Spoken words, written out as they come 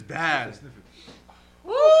bad.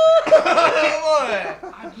 Woo!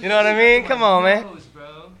 You know what I mean? Come on, man.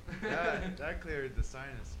 That cleared the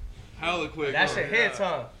sinus. Hella quick. That shit hits,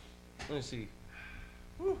 huh? Let me see.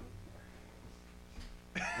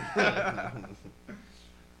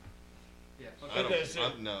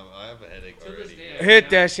 I have a headache already. Hit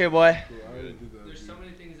that shit, boy. There's so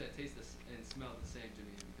many things that taste and smell the same to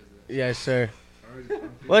me because of that. Yes, sir.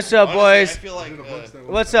 What's up, boys? I feel like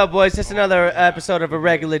What's up, boys? It's another episode of A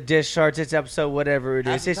Regular Discharge. It's episode whatever it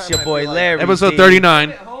is. It's your boy, Larry. Episode D.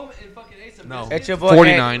 39. No. It's your boy,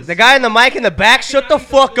 49. Hey, the guy in the mic in the back, shut the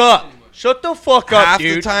fuck up. Shut the fuck up, half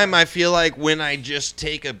dude. the time I feel like when I just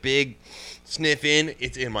take a big sniff in,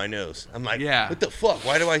 it's in my nose. I'm like, what the fuck?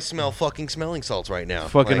 Why do I smell fucking smelling salts right now?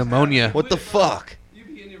 Fucking like, ammonia. What the fuck? You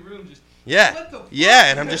be in your room just.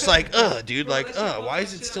 Yeah, and I'm just like, dude, like, why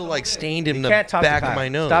is it still like stained in the back of my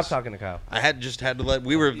nose? Stop talking to Kyle. I had to let.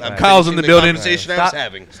 I'm Kyle's in the building. Conversation I was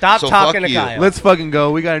having. Stop so talking fuck to you. Kyle. Let's fucking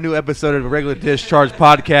go. We got a new episode of the Regular Discharge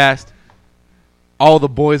podcast. All the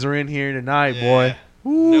boys are in here tonight, boy.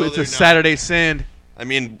 Woo, No, it's they're a not. Saturday send. I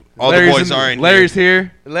mean, all the boys are in Larry's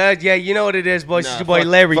here. Yeah, you know what it is, boys. Nah, It's your boy, fuck-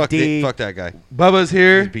 Larry fuck D. Fuck that guy. Bubba's He's a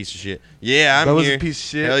here. piece of shit. Yeah, I'm Bubba's here. a piece of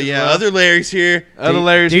shit. Hell as yeah. well. Other Larry's here. Other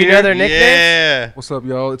Larry's Do you here. know their nicknames? Yeah. What's up,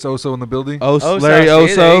 y'all? It's Oso in the building. Oso, Larry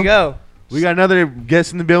see, there you Oso. go. We got another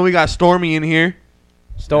guest in the building. We got Stormy in here.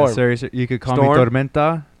 Storm. Yes, sir. You could call Storm. me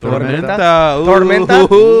Tormenta. Tormenta? Ooh. Tormenta?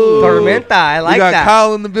 Tormenta. I like we got that.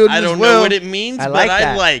 Kyle in the building I don't as well. know what it means, I like but that.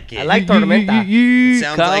 I like it. I like Tormenta. It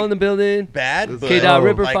sounds Kyle like in the building. bad, but K-Dot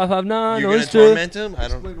Ripper like, 559. you're No, gonna it's true. torment him? I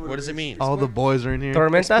don't. What does it mean? All the boys are in here.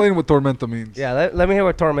 Tormenta? Explain what Tormenta means. Yeah, let me hear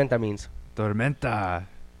what Tormenta means. Tormenta.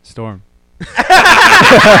 Storm.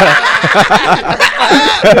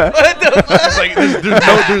 It's like,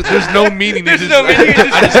 there's no meaning. There's no meaning.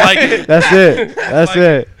 I just like it. That's it. That's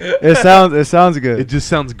it. It sounds good. It just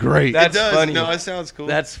sounds great. That's it does. funny. No, it sounds cool.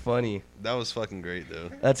 That's funny. That was fucking great, though.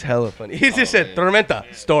 That's hella funny. He just said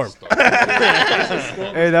Tormenta. Storm.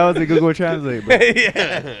 Hey, that was a Google Translate, bro.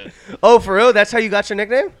 Yeah. Oh, for real? That's how you got your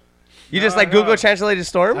nickname? You just like Google translated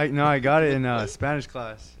Storm? I got it in Spanish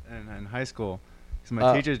class in high school. So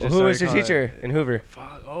my teachers just who was started your calling teacher in Hoover?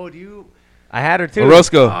 Fuck. Oh, do you? I had her too.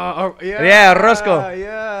 Orozco. Yeah, Roscoe.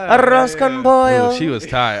 Yeah. Arroz con pollo. Ooh, she was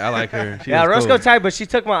tight. I like her. She Yeah, was Roscoe cool. tight, but she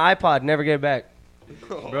took my iPod, never gave it back.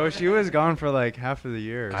 Bro, she was gone for like half of the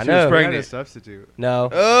year. I She know. was pregnant. We had a substitute. No.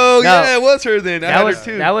 Oh, No. yeah, it was her then. I That had was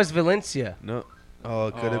her too. that was Valencia. No. Oh,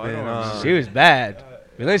 it could have I been. don't remember. She was bad.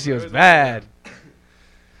 Valencia was bad.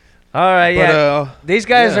 All right, But, yeah. These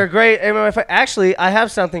guys yeah. are great. And actually, I have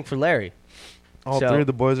something for Larry. all So, three of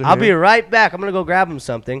the boys are I'll be here. right back. I'm going to go grab him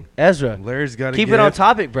something. Ezra, Larry's got a keep gift. it on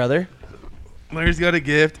topic, brother. Larry's got a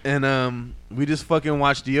gift, and we just fucking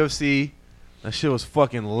watched UFC. That shit was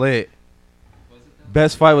fucking lit.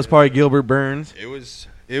 Best fight was probably Gilbert Burns. It was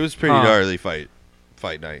pretty gnarly fight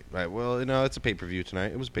night. Right. Well, it's a pay-per-view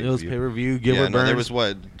tonight. It was It pay-per-view. was pay-per-view. Gilbert Yeah, no, Burns. there was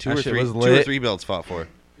what? Two That or shit three was lit. belts fought for.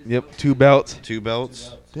 Yep, 2 belts. 2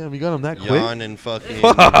 belts. Damn, you got him that quick. Jan and fucking.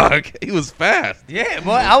 Fuck, he was fast. Yeah,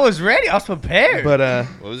 boy, I was ready. I was prepared. But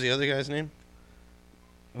What was the other guy's name?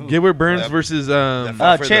 Gilbert Burns That- versus That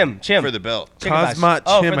fought for Chim for the belt. Cosmot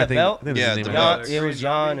Oh, Chim, for I the think. belt? I think Yeah, that's his the name. belt. It was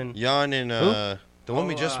Jan and Jan and the one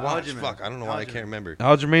we just watched. Aljamain. Fuck, I don't know why I can't remember.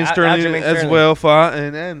 Aljamain Al- Sterling Aljamain as Sterling. well fought,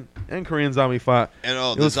 and Korean Zombie fought. And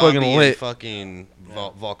It the was zombie fucking and lit. fucking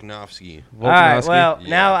Volkanovski. All right, Volkanovski. well, Yeah,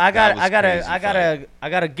 now I that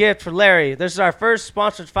got was a gift for Larry. This is our first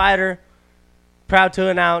sponsored fighter. Proud to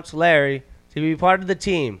announce Larry to be part of the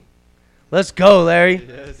team. Let's go, Larry.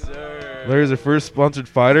 Yes, sir. Larry's the first sponsored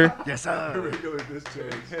fighter. Yes, sir.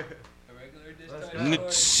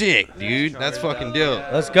 Sick, dude. That's fucking dope.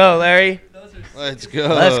 Let's go, Larry. Let's go.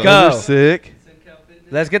 Let's go. Those are sick.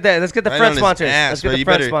 Let's get that. Let's get the Right front on his sponsors. ass, Let's get bro. the You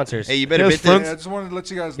front better- sponsors. Hey, you better Yes, bit front- this. I just wanted to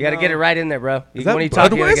let you guys You got to know. get it right in there, bro. Is that When you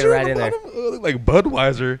talk, you got to get it Budweiser right on in the there. bottom? It looked like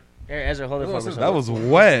Budweiser. Here, Ezra, hold it for me. That was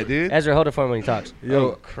wet, dude. Ezra, hold it for me when he talks. Yo,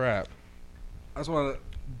 Oh, crap. I just want to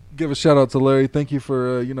give a shout out to Larry. Thank you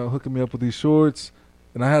for hooking me up with these shorts.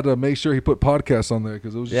 And I had to make sure he put podcasts on there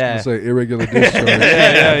because it was just Yeah. going to say irregular discharge.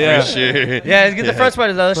 Yeah. For sure. Yeah, let's get the front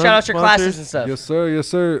sponsors, though. Let's shout out your Front classes and stuff. Yes, sir. Yes,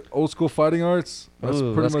 sir. Old school fighting arts. That's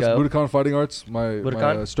Ooh, pretty let's much go. Budokan Fighting Arts. My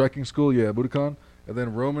Budokan? striking school. Yeah, Budokan. And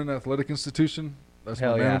then Roman Athletic Institution. That's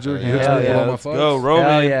Hell my yeah. manager. He Hell hooks me with yeah. all my Let's fights. go, Roman.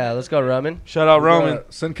 Hell yeah. Let's go, Roman. Shout out We Roman. got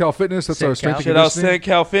Sencal Fitness. That's our strength and Shout out conditioning.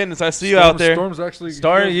 Sencal Fitness. I see you out there. Storm's actually.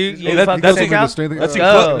 Star, he you goes- Hey, fuck that's with in- Sencal? That's in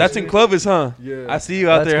go. that's in Clovis, huh? Yeah. I see you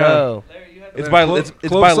out Let's there, huh? go. It's And by Clo- it's by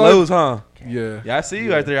Cloveside? Lowe's, huh? Yeah. Yeah, I see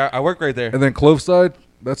you out there. I work right there. And then Cloveside.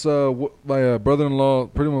 That's my brother-in-law,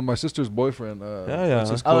 pretty much my sister's boyfriend. Yeah. that's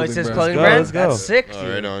his Oh, it's clothing his brand. clothing go, brand? let's go. That's sick, All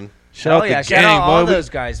dude. right on. Shout out yeah, the shout gang, out all boy. those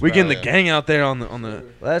guys, We bro. getting the gang out there on the.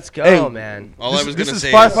 Let's go, Hey, man. All I was This gonna is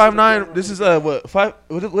say 559. This is what 5?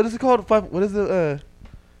 What is it called? What is the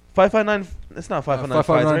 559? It's not 559 fights,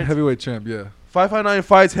 559 right? heavyweight champ. Yeah. 559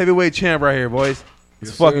 fights heavyweight champ right here, boys.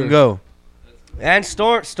 Let's Yes, fucking sir. go. And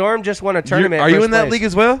Storm just won a tournament. Are you first in that place. league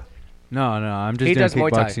as well? No, I'm just He doing does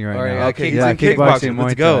Muay Thai. kickboxing Or, right yeah, now. Okay, kickboxing. he's in kickboxing.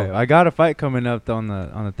 Let's Muay go. Thai. I got a fight coming up on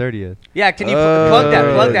the 30th. Yeah, can you plug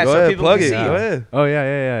that? Plug that Go so ahead, people plug can it. see Go you. ahead. Oh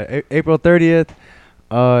yeah. April 30th.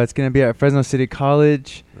 It's gonna be at Fresno City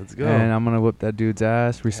College, Let's go. and I'm gonna whip that dude's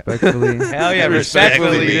ass respectfully, Hell yeah, Respectfully.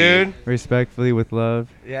 respectfully, dude. respectfully with love.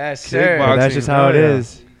 Yes, sir. Kickboxing. But that's just how it yeah.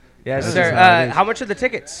 is. Yes, That's sir. just how it is. How much are the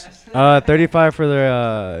tickets? 35 for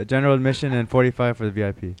the general admission and 45 for the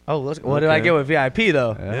VIP. Oh, what did I Okay. get with VIP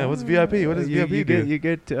though? Yeah, what's VIP? What does you, VIP you do? get you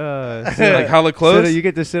get Like hella close? you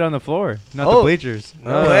get to sit on the floor, not Oh. the bleachers.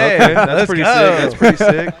 No way. Okay. That's Let's pretty go. sick. That's pretty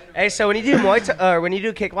sick. Hey, so when you do when you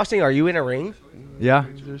do kickboxing, are you in a ring? Yeah,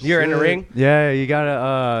 You're in a ring. yeah. You got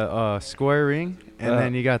a square ring, and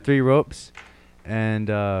then you got 3 ropes, and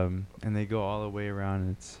they go all the way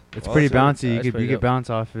around. It's Oh, pretty that's bouncy. pretty You could dope. bounce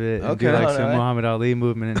off of it and do Okay. like Oh, some no. Muhammad Ali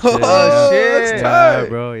movement and shit. Oh, shit. that's Yeah, tight.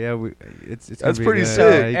 bro. Yeah, it's That's gonna be pretty good.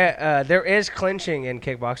 sick. There is clinching in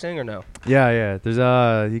kickboxing or no? Yeah.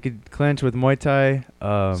 There's you could clinch with Muay Thai.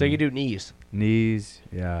 So you do knees. Knees.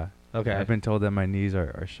 Yeah. Okay. I've been told that my knees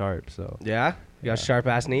are sharp. So Yeah. You got sharp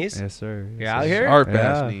ass knees. yes, sir. You Yes, out sir. here? Sharp Yeah.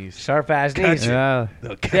 ass knees. Sharp ass knees. Yeah.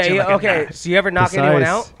 Okay. So you ever knock anyone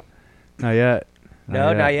out? Not yet.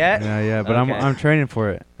 No, not yet? Not yet. But Okay. I'm training for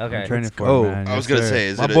it. Okay. I'm training Let's for go. it, man. I was Yes, gonna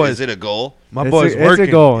sir. say, My boys- is it a goal? My It's boy's a, working. It's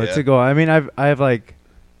a goal. It's Yeah. a goal. I mean, I've like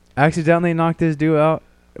accidentally knocked this dude out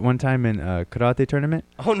one time in a karate tournament.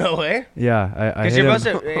 Oh no way. Yeah, I Because hit you're him.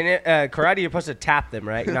 supposed to in karate. You're supposed to tap them,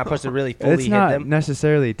 right? You're not supposed to really fully It's hit not them.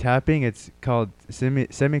 necessarily tapping. It's called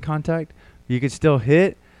semi contact. You could still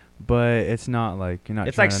hit, but it's not like you're not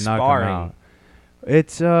It's trying like to knock sparring. him out.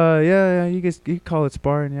 It's yeah. You could call it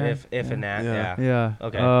sparring. Yeah. If yeah. and that, Yeah. yeah. Yeah.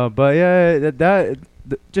 Okay. But yeah,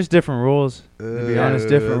 just different rules. To be honest,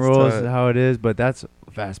 different that's rules tight. how it is. But that's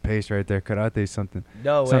fast paced right there. Karate is something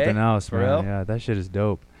No way. something else, For man. real? Yeah, that shit is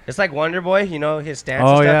dope. It's like Wonder Boy. You know his stance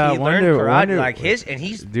Oh, and stuff. yeah, He learned karate Wonder- like his, and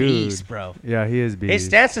he's Dude. beast, bro. Yeah, he is beast. His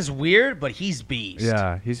stance is weird, but he's beast.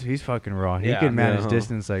 Yeah, he's fucking raw. He Yeah. can manage Yeah.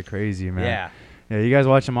 distance like crazy, man. Yeah. Yeah, you guys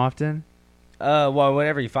watch him often? Well,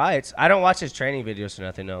 whenever he fights, I don't watch his training videos or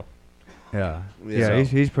nothing. No. Yeah. Yeah. Yeah, So-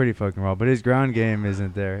 he's pretty fucking raw, but his ground game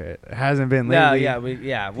isn't there. It hasn't been No. lately.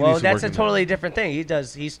 Yeah. He Well, needs to that's work a on totally different thing.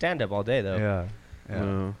 He's stand up all day though. Yeah. Yeah.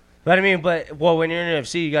 No. But I mean, when you're in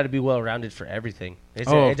UFC, you got to be well rounded for everything. It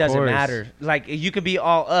Of doesn't course. matter. Like you could be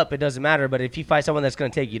all up, it doesn't matter. But if you fight someone that's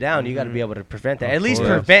going to take you down, you got to be able to prevent that. Of At least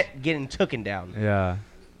course. prevent getting taken down. Yeah.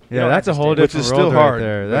 You Yeah, don't that's a have to whole stand- Which different is world still right hard,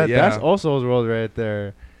 there. but That's yeah. Oso's world right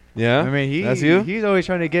there. Yeah. I mean, That's you. he's always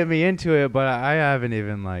trying to get me into it, but I haven't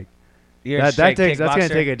even like You're a that straight takes that's gonna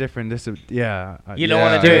kickboxer? take a different yeah. You don't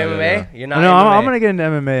Yeah, want to do yeah, MMA? yeah. You're not. No, MMA. I'm gonna get into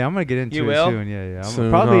MMA. I'm gonna get into You it will? soon. Yeah. I'm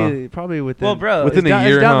Soon, probably within. Well, bro, Within it's a down,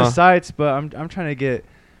 year, it's down huh? the sights, but I'm trying to get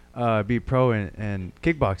be pro in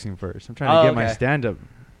kickboxing first. I'm trying to get my okay. stand up.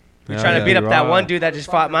 You're trying to beat up that one dude that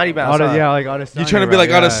just fought Mighty Mouse. huh? Yeah, like Adesanya. You're trying to be like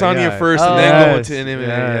right, Adesanya first Oh. and then go Yes, into an MMA.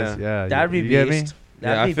 yes, Yeah. yeah. That'd be you get me? beast. Yeah,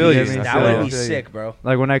 That'd I be feel you. beast. I That feel would you. be sick, bro.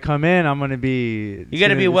 Like when I come in, I'm gonna be. You got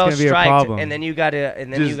to be well it's gonna striked, a problem. and then you got to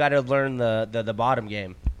Just- learn the bottom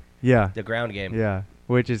game, yeah, the ground game. yeah,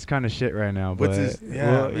 which is kind of shit right now. Which But is-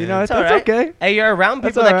 yeah, well, man. you know, It's that's alright. okay. Hey, you're around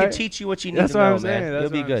That's people that alright. can teach you what you need That's to what know, I'm saying. man. That's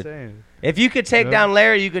You'll be what I'm good. saying. If you could take Yeah. down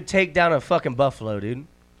Larry, you could take down a fucking buffalo, dude.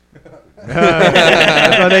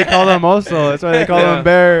 That's why they call him Oso. That's why they call him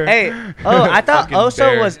Bear. Hey, I thought Fucking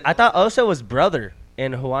Oso bear. was brother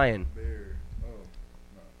in Hawaiian.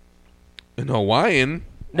 In Hawaiian,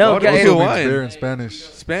 No, What? yeah, What's in- Hawaiian? Bear in Spanish.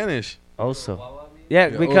 Spanish. Oso. Yeah,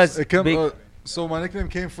 Yeah, because it came, be- so my nickname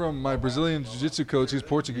came from my Brazilian jiu-jitsu coach. He's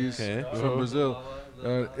Portuguese Okay. from Brazil.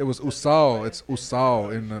 It was Usao. It's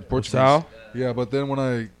Usao in Portuguese. Usao? Yeah, but then when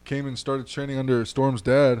I came and started training under Storm's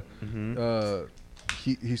dad,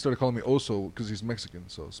 he started calling me Oso because he's Mexican.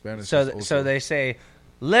 So Spanish. so is th- Oso. so they say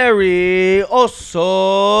Larry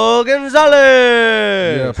Oso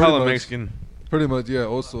Gonzalez. Yeah, pretty Hella much. Mexican. Pretty much, yeah.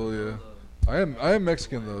 Oso, yeah. I am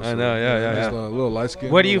Mexican though. I so, know, yeah, Just yeah. a little light skin.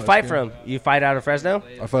 Where do you fight from? You fight out of Fresno?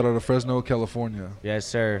 I fight out of Fresno, California. Yes,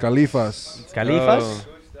 sir. Califas, Califas?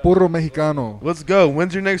 puro mexicano. Let's go.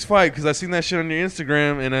 When's your next fight? Because I seen that shit on your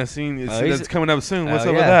Instagram and I seen Oh, that's he's- coming up soon. What's Oh,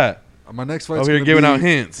 up yeah. with that? My next fight Over here giving out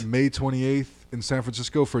hints. May 28th in San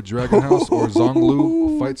Francisco for Dragon House or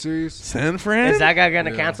Zonglu Fight Series. San Fran? Is that guy gonna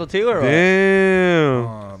Yeah. cancel too, or what? Damn.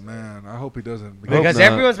 Oh man, I hope he doesn't. Because not.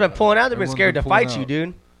 everyone's been pulling out. They've been Everyone's scared been to fight pulling you, out.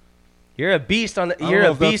 dude. You're a beast on the. don't You're know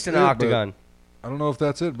a if that's beast in the it, but- octagon. I don't know if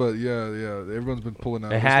that's it, but yeah, everyone's been pulling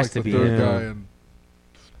out. It It's has like to the be. third Yeah. guy in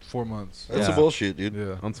 4 months. That's Yeah. a bullshit, dude.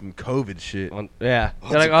 Yeah. On some COVID shit. Yeah. Oh,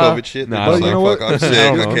 They're like, some COVID shit. Nah, They're But just you know like, what? fuck, I'm sick. I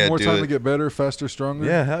I don't know. can't More do time to it. get better, faster, stronger.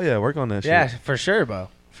 Yeah, hell yeah. Work on that yeah, shit. for sure, bro.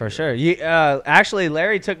 For sure. You actually,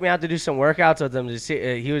 Larry took me out to do some workouts with him to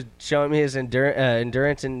see. He was showing me his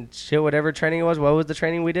endurance and shit, whatever training it was. What was the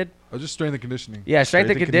training we did? Just strength and conditioning. Yeah, strength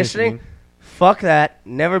and and conditioning. conditioning. Fuck that.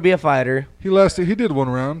 Never be a fighter. He did one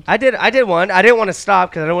round. I did one. I didn't want to stop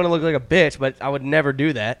because I don't want to look like a bitch, but I would never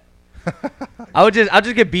do that. I'll just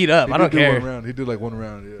get beat up. He I don't did do care. one round. He did like one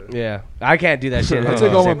round. Yeah. Yeah, I can't do that shit. I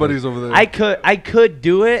take all my buddies over there. I could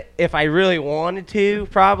do it if I really wanted to,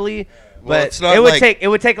 probably. Well, But it's not it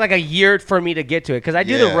would take like a year for me to get to it because I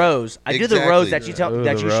do the Yeah, rows. I do the rows that exactly. you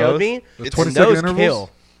that The you showed rows? me. The It's 20 and those second intervals? kill.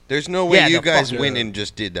 There's no way Yeah, you the guys fuck- went Yeah. and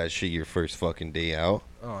just did that shit your first fucking day out.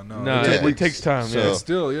 Oh no. No, It took it weeks. takes time. So- Yeah.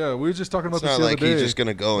 Still, yeah. We were just talking about It's this not the like other day. he's just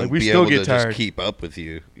gonna go Like, and we be still able get to tired. just keep up with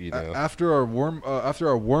you. You know. After our warm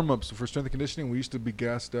ups for strength and conditioning, we used to be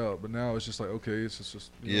gassed out, but now it's just like okay, it's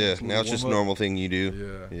just you know, Yeah. a Now little it's just warm-up. normal thing you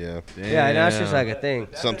do. Yeah. Yeah. Yeah, now it's just like a thing.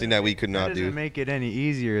 Something that we could That not doesn't do. make it any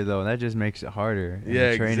easier though. That just makes it harder. in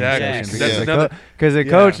Yeah, the training exactly. session That's because another- the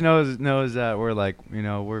yeah. coach knows that we're like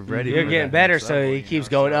we're ready. You're for getting that better, next so level, he you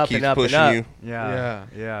keeps know, going so- up Keeps and up and pushing up. you.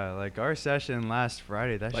 Yeah. Like our session last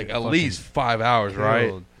Friday, that Like shit at fucking least 5 hours, right?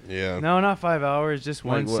 killed. Yeah. No, not 5 hours. Just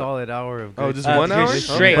Like one what? solid hour of. Oh, good just stuff. 1 hour?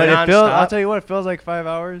 Straight But it feels. nonstop. I'll tell you what, it feels like 5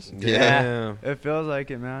 hours. Yeah. It feels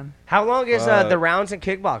like it, man. How long is the rounds in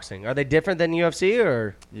kickboxing? Are they different than UFC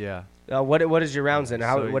or Yeah. what is your rounds in?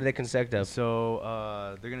 So What do they consist of?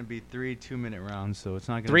 So they're gonna be 3 2-minute rounds. So it's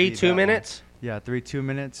not gonna Three be 2 that long. minutes? Yeah, 3 2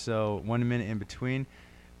 minutes. So 1 minute in between.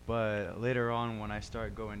 But later on, when I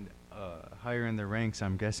start going higher in the ranks,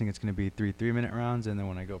 I'm guessing it's gonna be 3 3-minute rounds, and then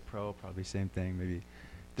when I go pro, probably same thing, maybe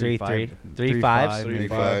 3 5, 3 3 fives? 5, maybe.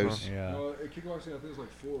 3-5s. Yeah. In kickboxing, I think it's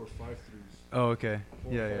like 4 or 5 threes. Oh, okay.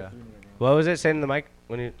 Yeah. What was it? Say in the mic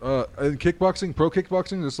when you. In kickboxing, pro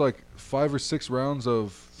kickboxing, it's like 5 or 6 rounds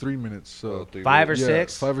of 3 minutes. So 5 or yeah,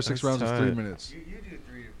 6? 5 or 6 That's rounds of tight. 3 minutes. You do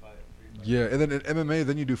 3 to 5. Yeah, and then in MMA,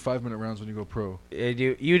 then you do 5-minute rounds when you go pro.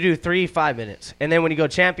 You do 3 5 minutes, and then when you go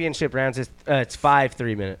championship rounds, it's 5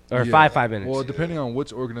 3 minutes or Yeah. 5 minutes. Well, depending on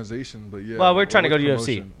which organization, but yeah. Well, we're or trying to which go to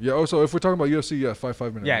UFC. promotion. Yeah. Oh, so if we're talking about UFC, yeah,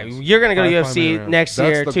 5-minute yeah, rounds. you're gonna go to 5 UFC minute rounds. next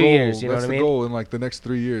year, the 2 goal. years. You know That's what I the mean? goal in like the next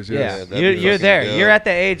 3 years. Yeah, Yes. that'd you're, be you're fucking there. dope. You're at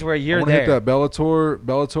the age where I you're want to hit there. that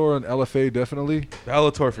Bellator and LFA definitely.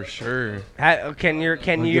 Bellator for sure. Can I'll get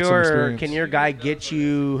some experience. your guy get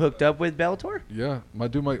you hooked up with Bellator? Yeah,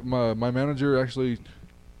 my manager actually,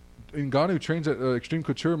 Ngannou trains at Extreme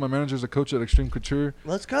Couture. My manager's a coach at Extreme Couture.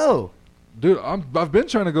 Let's go. Dude, I've been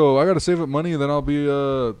trying to go. I got to save up money, and then I'll be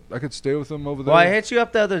I could stay with him over there. Well, I hit you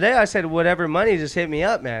up the other day. I said, whatever money, just hit me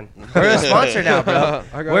up, man. We're a sponsor now, bro.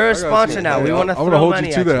 We're a sponsor now. We want to I'm throw gonna hold money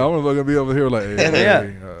you to at that. you. I'm gonna be over here like, hey, Yeah.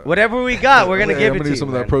 hey, Whatever we got, we're gonna Hey, give I'm it gonna to need you. some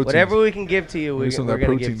of that man. protein. Whatever we can give to you, need some of we're that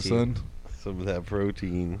gonna protein, give to you. son. Some of that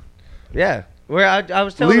protein. Yeah. I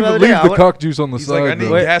was telling Leave you the other day. the cock juice on the He's side. like, I need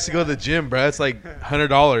bro. gas to go to the gym, bro. It's like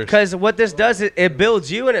 $100. Because what this does, it builds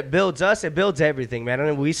you and it builds us. It builds everything, man. I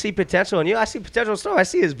mean, we see potential in you. I see potential in Storm. I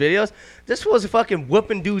see his videos. This was fucking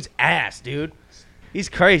whooping dude's ass, dude. He's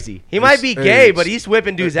crazy. He might be gay, but he's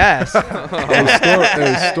whipping dude's ass.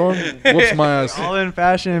 Storm whoops my ass. All in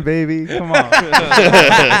fashion, baby. Come on. Hey,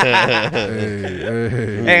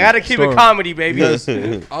 Hey, I gotta keep it Storm. comedy, baby.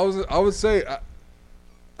 I would say,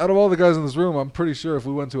 out of all the guys in this room, I'm pretty sure if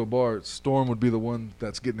we went to a bar, Storm would be the one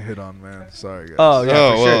that's getting hit on, man. Sorry, guys. Oh, yeah,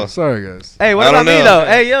 Oh, for well. sure. Sorry, guys. Hey, what I about don't me, know. though?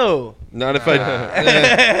 Hey, yo. Not if I.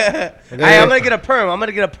 Hey, I'm gonna get a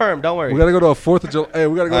perm. Don't worry. We gotta go to a 4th of July. Hey,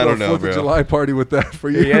 we gotta I go to a don't know, 4th bro. of July party with that for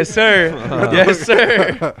you. Yes, sir. Yes,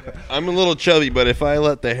 sir. I'm a little chubby, but if I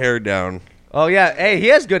let the hair down, Oh yeah. Hey, he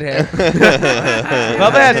has good hair.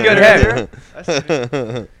 Bubba has good hair.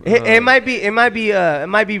 It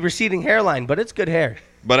might be receding hairline, but it's good hair.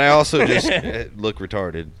 but I also just look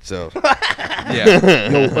retarded. So Yeah. Yo,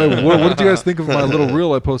 hey, what did you guys think of my little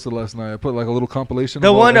reel I posted last night? I put like a little compilation. The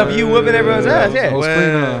all one that. of you whooping everyone's ass, yeah. I was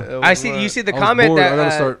playing, I see. You see the I was comment bored. that I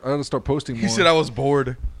gotta start posting more. He said I was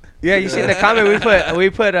bored. yeah. You see the comment we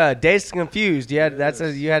put Dazed Confused. Yeah,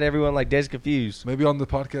 you had everyone like Dazed Confused. Maybe on the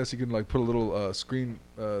podcast you can like put a little screen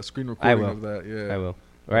recording will. of that. Yeah, I will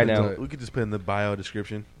right now. Right. We could just put in the bio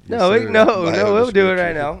description. No, Yes, sir. we'll do it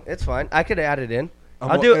right now. It's fine. I could add it in.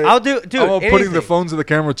 I'll do, dude. I'm putting the anything. phones to the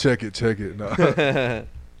camera. Check it. No.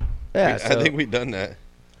 Yeah, I think we've done that.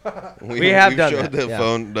 We have done showed that. the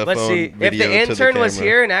phone. The But phone see, if video the to intern was camera.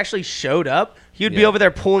 here and actually showed up, he'd be Yeah. over there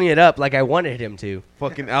pulling it up like I wanted him to.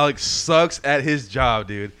 Fucking Alex sucks at his job,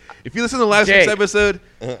 dude. If you listen to last Jake. week's episode,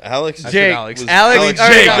 Alex. Jake, Alex. Alex I mean,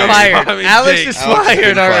 already Jake. got fired. I mean, Alex Jake. is Alex has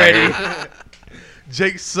fired been already.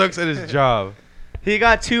 Jake sucks at his job. He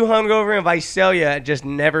got too hungover in Visalia and just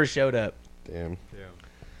never showed up. Damn.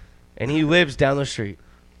 And he lives down the street.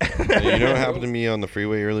 Hey, you know what happened to me on the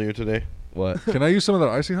freeway earlier today? What? Can I use some of that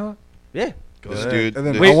icy hot? Yeah. This dude. And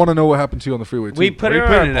then this- I want to know what happened to you on the freeway too. We put Where it you on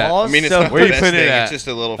putting our it at? balls. I mean, it's so not Where the you best putting it thing. at? It's just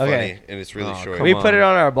a little Okay. funny, and it's really Oh, short. come we on. put it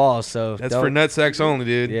on our balls. So That's don't- for nutsacks only,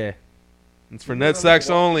 dude. Yeah. It's for nutsacks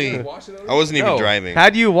only. I wasn't even No. driving. How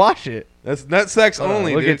do you wash it? That's nutsacks Hold on,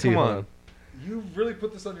 only, we'll dude. get to Come you, hold on. You really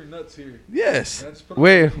put this on your nuts here. Yes.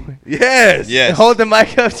 Wait. Yes. Yes. Hold the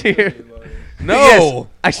mic up to your. No. Yes.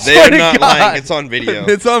 I They swear are to not God. lying. It's on video.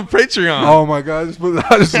 It's on Patreon. Oh my god! I just put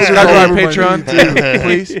Subscribe to our Patreon too,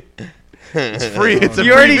 please. It's free. It's a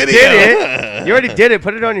You free already video. did it. You already did it.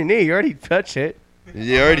 Put it on your knee. You already touched it.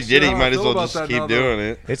 You already did it. You how I might as feel well about just that keep now, doing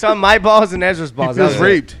it. It's on my balls and Ezra's He balls. feels That's it.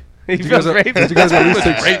 raped. He Did you feels guys- raped. did you guys at least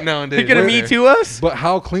It's take? rape nowadays. You gonna Wait. me to us? But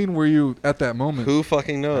how clean were you at that moment? Who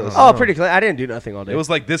fucking knows? Oh, pretty clean. I didn't do nothing all day. It was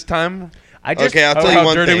like this time. I just Okay, I'll Oh, tell you how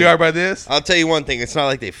one dirty thing. we are by this. I'll tell you one thing. It's not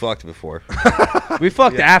like they fucked before. we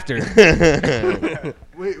fucked after.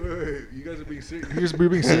 Wait. You guys are being serious. You're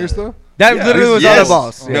being serious though? That Yeah, literally was Yes. on the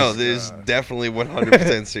balls. No, Yes. this is definitely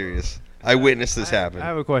 100% serious. I witnessed this happen I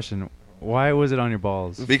have a question. Why was it on your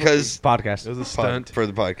balls? because Podcast. It was a pod- stunt. for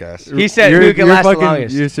the podcast. He said who can last the fucking,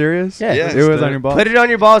 longest. You serious? Yeah. Yeah. It was on your balls. Put it on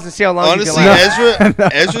your balls and see how long Honestly, you can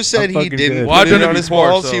last. Ezra said he fucking didn't good. Well, I've put it done it on his before,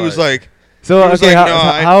 balls. so, He was like- like, So He was okay,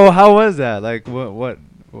 like, "No, how was that? Like what?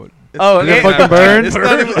 Oh, Did it okay. fucking burn? It's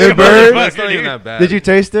not even, It burned? It's not even that bad. Did you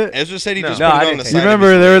taste it? Ezra said he No. just No, put I it on didn't the taste You side.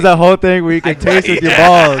 remember there was that whole thing where you could taste with your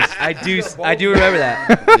balls. I do remember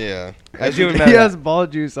that. Yeah. I do He remember has that. ball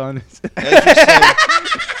juice on his. Ezra said,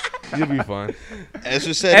 You'll be fine.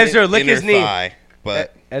 Ezra said Ezra, in- lick inner his knee. thigh,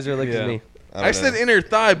 but Ezra licked Yeah. his knee. I, I don't said know. inner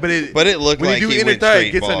thigh, but it But it looked when like you do he inner went thigh, it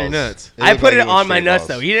straight gets on your balls. nuts. It I looked put like he it went on my straight nuts balls.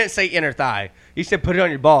 though. He didn't say inner thigh. He said put it on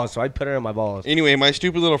your balls, so I put it on my balls. Anyway, my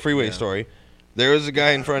stupid little freeway story. There was a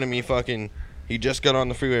guy in front of me fucking. He just got on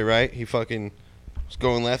the freeway, right? He fucking was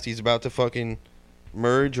going left. He's about to fucking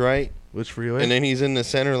merge, right? Which freeway? And then he's in the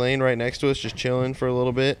center lane right next to us, just chilling for a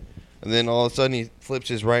little bit. And then all of a sudden he flips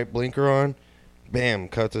his right blinker on. Bam,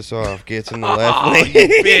 cuts us off. Gets in the left lane.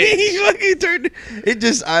 He fucking turned. It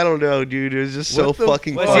just, I don't know, dude. It was just so What the Was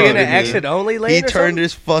fucking fuck? funny he in to an me. exit only lane? He or turned something?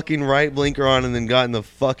 his fucking right blinker on and then got in the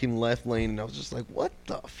fucking left lane. And I was just like, what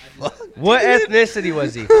the fuck? What ethnicity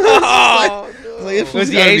was he? Like, it Was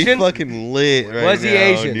he gotta be Asian? fucking lit right Was he now,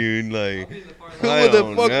 Asian? dude. Like, Who I the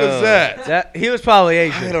don't fuck know. was that? He was probably I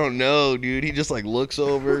Asian. don't know, dude. He just like looks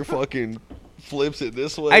over, fucking flips it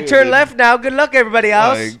this way. I and turn then, left now. Good luck, everybody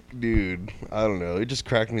else. Like, dude, I don't know. It just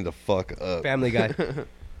cracked me the fuck up. Family Guy.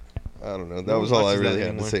 I don't know. That No was one all I watches that really had to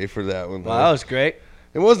anymore. say for that one. Wow, that was great.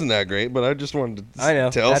 It wasn't that great, but I just wanted to I know.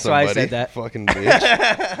 tell That's why I somebody. said that. Fucking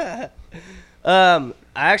bitch. I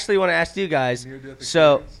actually want to ask you guys.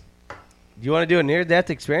 So, do you want to do a near-death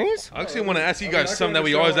experience? I actually want to ask you I mean, guys I can something that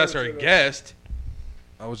we understand always why ask you our say that. guest.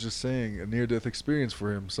 I was just saying a near-death experience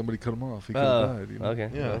for him. Somebody cut him off. He could Oh, have died. You know? okay.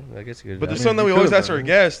 Yeah. Well, I guess you could. But do there's that. something that we you always could've ask our done.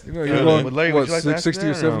 guest. You know, you're going Larry, what, would you like to ask 60 that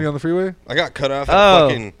or or 70 no? on the freeway. I got cut off at Oh.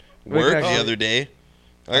 fucking We work can the actually- other day.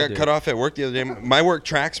 I I got do. cut off at work the other day. My work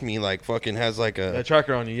tracks me, like fucking has like That a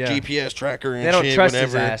tracker on you, yeah. GPS tracker and They don't shit. trust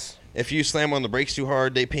whenever. his ass. If you slam on the brakes too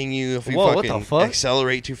hard, they ping you. If you Whoa, what the fucking fuck?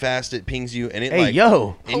 accelerate too fast, it pings you. And it Hey, like,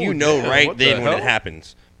 yo. and you Oh, know damn, right what the then when it hell?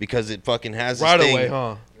 happens because it fucking has this Right thing. away,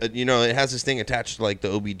 huh? You know, it has this thing attached to like the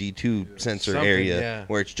OBD2 sensor Something, area yeah.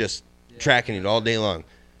 where it's just tracking it all day long.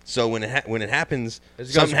 So when it happens, It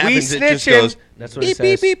goes, something "We happens. It just snitching." goes That's what it beep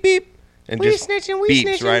says. beep beep beep, and We just snitching, we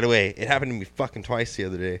beeps snitching. right away. It happened to me fucking twice the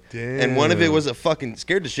other day, and one of it Damn. was a fucking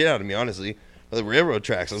scared the shit out of me. Honestly, the railroad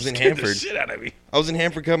tracks. I was in Scared the Hanford. shit out of me. I was in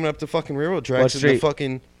Hanford coming up to fucking railroad tracks. What and the street?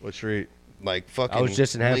 fucking What street? like fucking. I was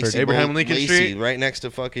just in Hanford. Lacey Abraham Bolt- Lincoln Lacey, Street? right next to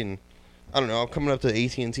fucking. I don't know. I'm coming up to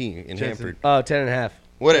AT&T in Jensen. Hanford. Oh, 10 and a half.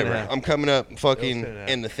 Whatever. 10.5. I'm coming up fucking, 10.5.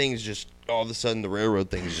 and the things just all of a sudden the railroad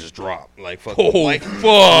things just drop like fucking. Oh, light, fuck.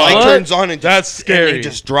 light What? turns on and just, That's And scary. they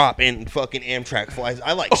just drop and fucking Amtrak flies.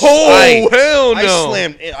 I like. Oh, hell I no.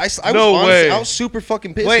 slammed. I was No honestly, way. I was super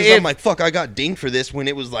fucking pissed. Wait, 'Cause I'm if- like, fuck, I got dinged for this when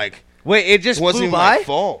it was like Wait, it just wasn't flew even by? my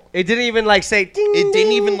fault. It didn't even like say ding. It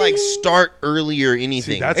didn't even ding, like ding. start early or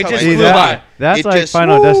anything. See, that's It how just I flew feel. by. That's It like just-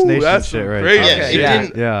 Final Woo, Destination that's shit some right crazy there. Yeah, Okay, it yeah.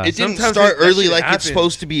 didn't. Yeah. It didn't Sometimes start that early shit like it's happens.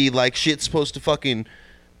 supposed to be. Like shit's supposed to fucking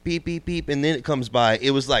beep beep beep, and then it comes by.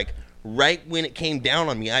 It was like right when it came down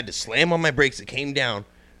on me, I had to slam on my brakes. It came down,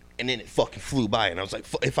 and then it fucking flew by, and I was like,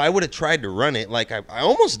 if I would have tried to run it, like I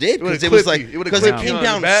almost did, It would've because it was clipped like, you. It would've because it clipped you came on the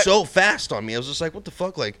down back. so fast on me. I was just like, what the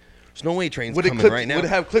fuck, like there's no way train's Would it coming clip- right now. would it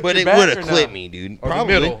have clipped but your it back would or have no? clipped me, dude. Or the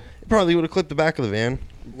Probably, middle? it probably would have clipped the back of the van.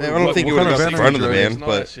 I don't What- think it what would have kind got of the van front are of the you van, And all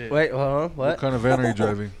that but shit. Wait, hold on. What What? kind of van are you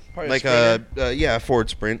driving? Probably like Sprinter. yeah, Ford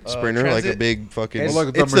Sprinter, like a Transit? big fucking. It's Like a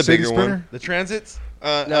it's the Mercedes bigger Sprinter? one. The Transits.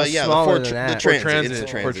 No, Yeah, smaller the than that. the Ford Transit. Transit. It's a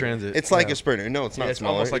Ford Transit. Transit. It's like Yeah. a Sprinter. No, it's not it's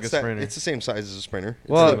smaller. almost like a It's that- Sprinter. It's the same size as a Sprinter.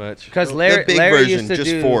 Well, much. because Larry, the big Larry version, used to just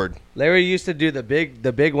do Ford. Larry used to do the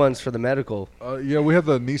big ones for the medical. Yeah, we have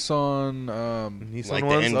the Nissan. Nissan Like the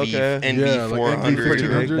ones. NV, Okay. Yeah, like NV400.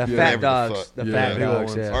 NV1500. The Yeah. fat Whatever the dogs. fuck. The Yeah, fat big old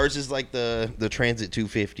dogs. ones. Yeah. Ours is like the Transit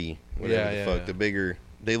 250. Whatever Yeah, the fuck. yeah. The bigger.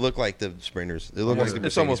 They look like the Sprinters. They look Almost- like the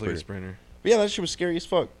It's almost like a Mercedes Sprinter. But yeah, that shit was scary as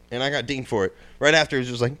fuck. And I got dinged for it. Right after, it was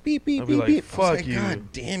just like, beep, beep, I'd be beep, like, beep. I was fuck like, you.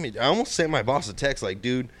 God damn it. I almost sent my boss a text like,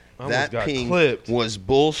 dude, I almost that got ping clipped. was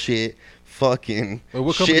bullshit. Fucking Wait,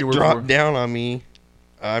 what company shit you work dropped for? down on me.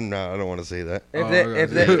 I don't want to say that. If Oh, they, okay. if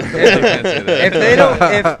they, Can't say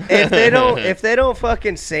that. if they don't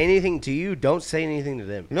fucking say anything to you, don't say anything to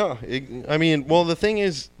them. No, I mean, well, the thing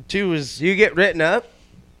is, too, is Do you get written up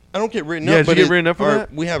I don't get written Yeah, up. did But you get written up for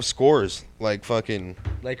that? We have scores, like fucking.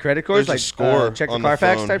 like credit scores, There's like a score check the on the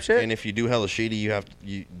Carfax phone, type shit? and if you do hella shady,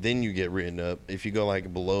 then you get written up. If you go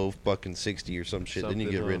like below fucking 60 or some shit, then you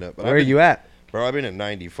Something, get written up. But Where are you at? Bro, I've been at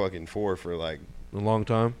 90 fucking 4 for like A long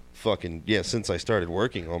time. fucking since I started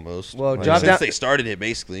working almost. Well, Like, drop since down- they started it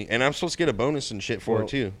basically, and I'm supposed to get a bonus and shit for Well, it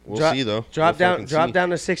too. We'll drop- see though. Drop We'll down, fucking drop see. down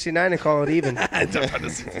to 69 and call it even.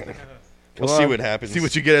 We'll Come see on. what happens. See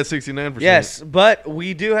what you get at 69%. Yes, but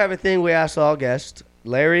we do have a thing we ask all guests.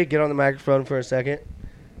 Larry, get on the microphone for a second.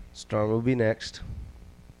 Storm will be next.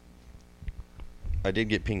 I did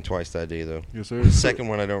get pinged twice that day though. Yes, sir. The second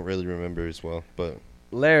one I don't really remember as well, but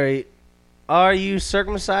Larry, are you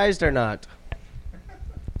circumcised or not?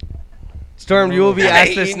 Storm, you will be asked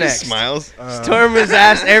He this just next. Smiles. Storm is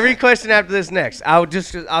asked every question after this next.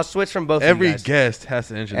 I'll switch from both Every of you guys. guest has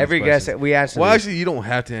to answer. Every these guest questions. we answer. Well, these. actually, you don't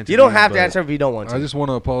have to answer. You don't these, have to but answer if you don't want to. I just want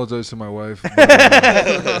to apologize to my wife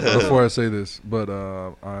before I say this, but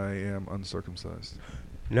I am uncircumcised.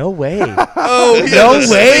 No way. Oh, No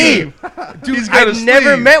way. Dude's got a I've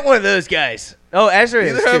never sleeve. met one of those guys. Oh, Ezra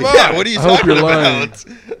is. Neither have too. I. Yeah, what are you I hope talking you're lying. about?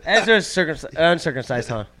 Ezra's uncircumcised,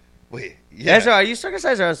 huh? Wait, yeah, Ezra, are you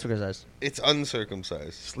circumcised or uncircumcised? it's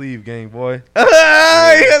uncircumcised. Sleeve gang, boy.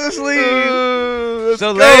 Ah, he has a sleeve.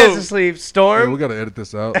 So Larry has a sleeve. Yeah, Storm, we got to edit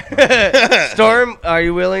this out. Storm, are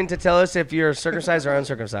you willing to tell us if you're circumcised or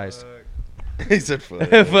uncircumcised? He said, "Fuck."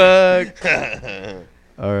 Fuck.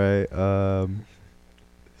 All right.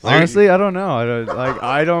 Honestly, I don't know.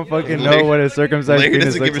 I don't fucking know Larry- what a circumcised Larry penis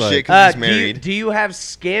doesn't give looks a shit like. 'cause he's married. Do you have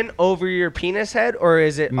skin over your penis head or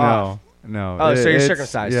is it off? No. Oh, so you're It's-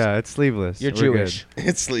 circumcised. Yeah, it's sleeveless. You're We're good. Jewish.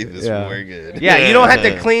 It's sleeveless. Yeah. We're good. Yeah, you don't have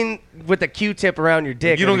to clean with a Q-tip around your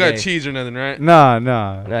dick. You don't every got day. cheese or nothing, right? No.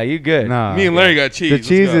 No, you good. Nah. Me and Larry got cheese. The Let's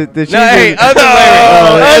cheese go. is the cheese. No, hey, is, other Larry.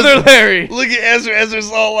 Oh, Other Larry. Look at Ezra.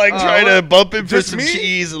 Ezra's all like trying to bump him for Just some me?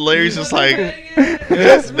 cheese, and Larry's just like,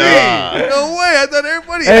 Just me. nah. No way. I thought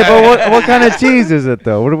everybody. hey, had but what kind of cheese is it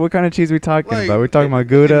though? What kind of cheese we talking Like, about? We're talking about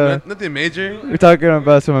Gouda. Nothing major. We're talking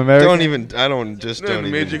about some American. Don't even. I don't. Just don't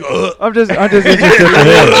Nothing major. even. I'm just interested to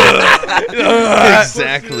hear.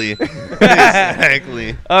 Exactly.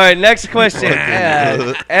 Exactly. All right, next question.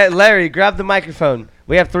 Larry, grab the microphone.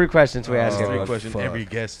 We have 3 questions we ask Three everyone. questions. fuck. Every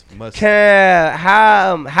guest must.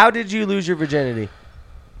 How did you lose your virginity?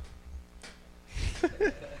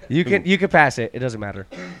 You can pass it. It doesn't matter.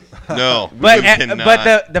 No. But we cannot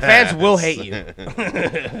but the fans will pass. hate you.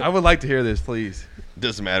 I would like to hear this, please.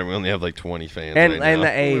 Doesn't matter. We only have like 20 fans. And right and now.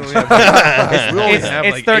 the age. We only It's, have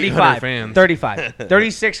it's like 35. 800 fans. 35.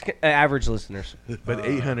 36 average listeners. But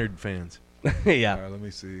 800 fans. Yeah. All right, let me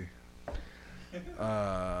see.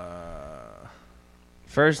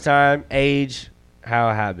 First time, age, how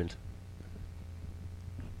it happened.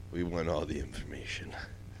 We want all the information.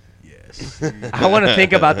 Yes. I want to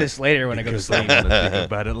think about this later when I go to sleep. Think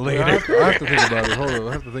about it I later. have to think about it. Hold on,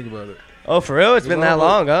 I have to think about it. Oh, for real? It's been that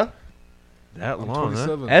long, huh? That I'm long, huh?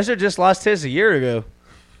 27. Ezra just lost his a year ago.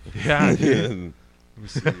 Yeah, dude. Let me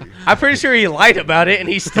see. I'm pretty sure he lied about it and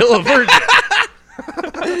he's still a virgin.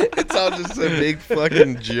 It's all just a big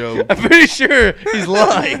fucking joke. I'm pretty sure he's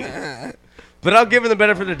lying. But I'll give him the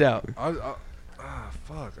benefit of the doubt.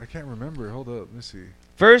 Fuck, I can't remember. Hold up, let me see.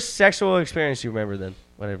 First sexual experience you remember then.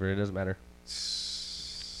 Whatever, it doesn't matter.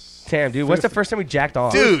 Damn, dude, what's the first time we jacked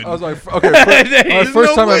off? Dude. I was like, okay,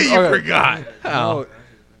 first time way you okay. forgot. Oh.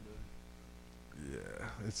 Yeah,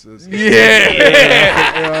 it's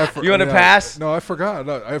Yeah. I You wanna pass? No, I forgot.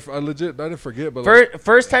 No, I legit, I didn't forget. But like,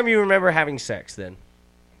 First time you remember having sex then.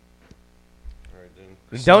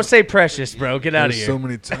 Don't say precious, bro. Get out of There's here. so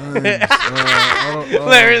many times. I don't-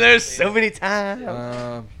 Larry, there's so many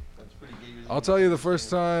times. I'll tell you the first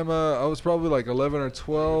time I was probably like 11 or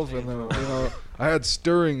 12, and then I had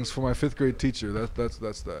stirrings for my 5th grade teacher. That's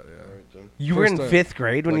that. Yeah. You were in First time. 5th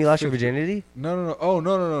grade when Like you lost your 5th grade. virginity? No. Oh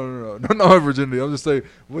no. Not my virginity. I'm just saying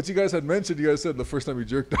what you guys had mentioned. You guys said the first time you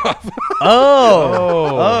jerked off.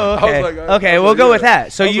 Oh, I was okay. like, Okay, I was we'll like, go yeah. with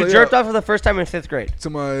that. So I was you like, jerked yeah. off for the first time in 5th grade. To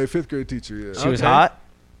my 5th grade teacher. Yeah. She was Okay. hot.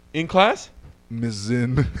 In class? Ms.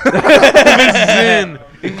 Zin. Zen.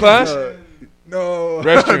 In class? No.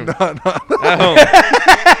 Restroom. no. At home.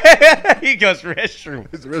 He goes restroom.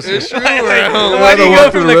 It's restroom. Restroom or at home? Why do you I go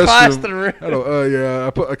walk from through the the class restroom. to the room? I don't.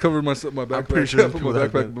 Yeah. I covered my backpack. pretty sure I put my there's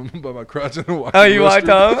people that backpack by my crotch and walked. Oh, to the you walked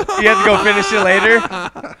restroom. home? You had to go finish it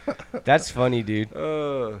later? That's funny, dude.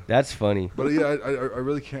 That's funny. But yeah, I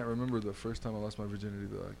really can't remember the first time I lost my virginity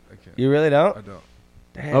though. I can't. You really don't? I don't.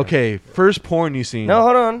 Damn. Okay, first porn you seen. No,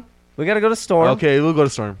 hold on. We got to go to Storm. Okay, we'll go to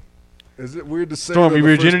Storm. Is it weird to say Storm, that your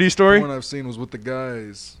the first virginity story? one I've seen was with the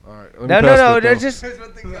guys? All right. let me No, pass that they're down. just.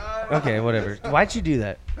 Okay, whatever. Why'd you do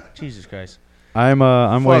that? Jesus Christ. I'm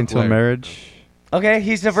Fuck waiting till Larry. marriage. Okay,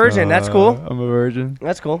 he's a virgin. So, That's cool. I'm a virgin.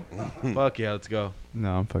 That's cool. Fuck yeah, let's go.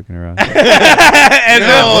 No, I'm fucking around. And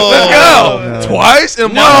Let's go. No. Twice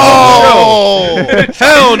in No.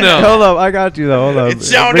 Hell no. Hold up, I got you though. Hold up. It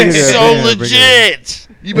sounded Bring it in, so bring it in, bring it in. legit.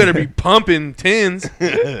 You better be pumping tins.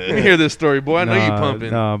 Let me hear this story, boy. I know you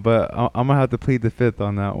pumping. No, but I'm gonna have to plead the fifth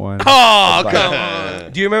on that one. Oh, come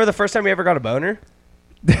on. Do you remember the first time you ever got a boner?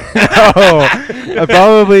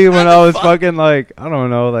 Probably when I was fucking like I don't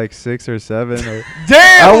know, like 6 or 7. Or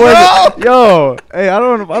Damn, yo, hey, I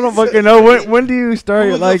don't fucking know when do you start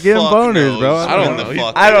Who the like getting fuck boners, knows? bro? I don't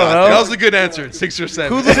know. I don't know. That was a good answer. 6 or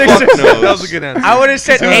 7. Who the fuck knows? That was a good answer. I would have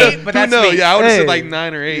said 8, but Who that's knows? me. Yeah, I would have Hey, said like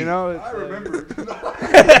 9 or 8. You know, I remember.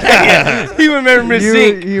 He remembers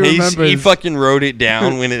zinc. you He remember. fucking wrote it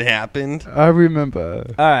down when it happened. I remember.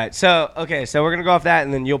 All right, so we're gonna go off that,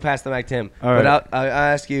 and then you'll pass the mic to him. All But right.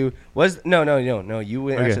 I'll ask you, no, you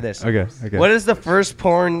answer this. Okay. What is the first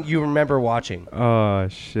porn you remember watching? Oh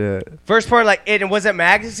shit. First porn, like was it a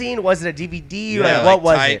magazine? Was it a DVD? Yeah, like, like what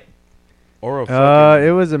was type- Or a fucking.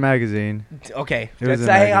 It was a magazine. it? Okay, It was that's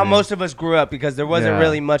a how magazine. most of us grew up because there wasn't Yeah.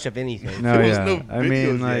 really much of anything. No, There was yeah. no I mean,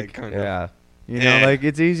 videos like, yet, kinda. Yeah. you know, Yeah. like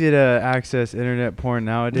it's easy to access internet porn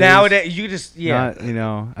nowadays. Nowadays, you just Not, you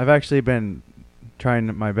know, I've actually been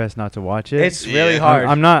trying my best not to watch it. it's really Yeah. hard.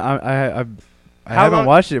 I'm not. I How haven't long-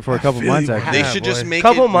 watched it for a couple feel months you. actually. They Yeah, should boy. just make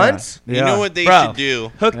Couple it. months. Yeah. You know what they Bro. should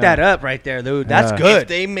do? Hook Yeah. that up right there, dude. That's Yeah. good. If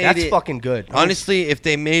they made That's it- fucking good. Honestly, if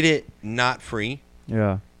they made it not free,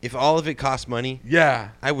 Yeah. if all of it cost money, Yeah.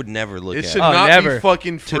 I would never look It at should Oh, it. not never. be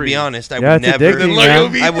fucking free. To be honest, I Yeah, would it's never. addicting, Larry will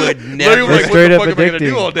man. be, I would Larry will never. be like, It's what the straight up fuck am I gonna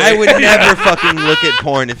do addicting. all day? I would never fucking look at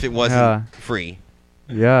porn if it wasn't Yeah. free.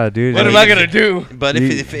 Yeah, dude. What like, am I gonna do? But You-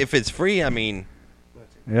 if it's free, I mean,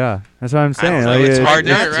 Yeah, that's what I'm I don't saying. know. Like, It's hard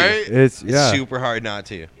Right not there, to. right? It's It's yeah. super hard not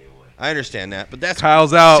to. I understand that, but that's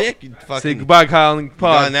Kyle's out. sick. You Say fucking goodbye, Kyle. And gone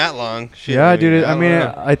pod. that long. Shit, Yeah, dude. I mean,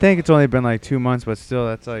 know. I think it's only been like 2 months, but still,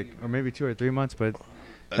 that's like, or maybe 2 or 3 months, but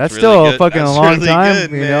that's really still good. a fucking That's long really time,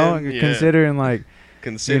 good, you know, man. Yeah. considering like,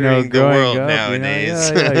 Considering the growing world up, nowadays.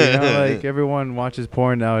 You know, yeah, you know, like everyone watches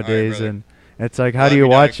porn nowadays, brother. and it's like, how Love do you you,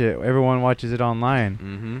 watch dog. it? Everyone watches it online.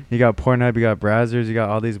 Mm-hmm. You got Pornhub, you got browsers, you got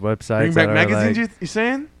all these websites. Bring back that are, magazines, like, you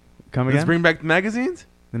saying? come Let's again? bring back the magazines?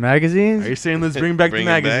 The magazines? Are you saying let's bring back Bring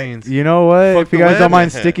the 'em back. magazines? You know what? Fuck If you the guys don't web.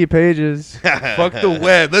 mind sticky pages, Fuck the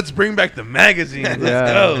web. Let's bring back the magazines. Let's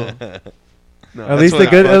Yeah. go. No, at that's least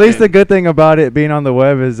what at least the good thing about it being on the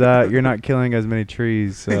web is that you're not killing as many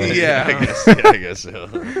trees. So. Yeah. I guess so.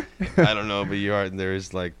 I don't know, but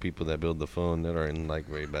there's like people that build the phone that are in like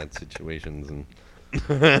very bad situations and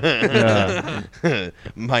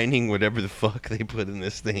mining whatever the fuck they put in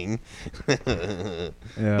this thing. Yeah.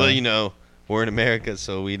 But you know, we're in America,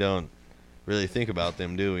 so we don't really think about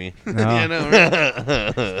them, do we? No. Yeah, no,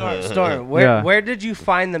 right? Storm, Yeah. where did you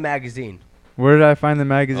find the magazine? Where did I find the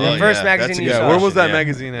magazine? The first magazine that's a you good saw. Where was that question,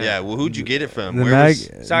 magazine at? Yeah, well, who'd you get it from? The Where mag-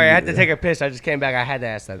 was? Sorry, I had to take a piss. I just came back. I had to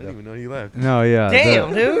ask that I didn't though. even know you left. No, yeah.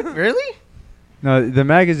 Damn, dude, really? No, the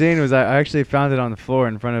magazine was I actually found it on the floor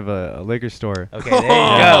in front of a liquor store. Okay, there you go.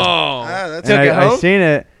 Ah, that's Took And it I home? seen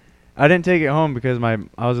it. I didn't take it home because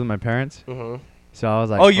I was with my parents, Mhm. so I was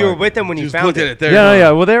like, Oh, you were fuck. with them when you Just found looked at it. it there. Yeah, no, huh?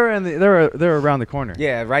 yeah. Well, they were they were around the corner.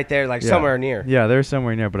 Yeah, right there, like Yeah. somewhere near. Yeah, they were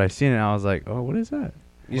somewhere near, but I seen it. And I was like, oh, what is that?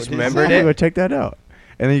 You just What is remembered I'm gonna go it. check that out.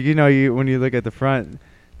 And then you know when you look at the front,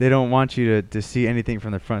 they don't want you to see anything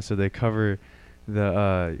from the front, so they cover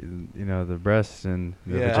the the breasts and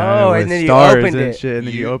the Yeah. vagina Oh, with and then you stars opened and it. shit, and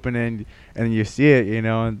then you open it and you see it, you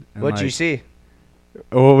know. And What'd you like, see?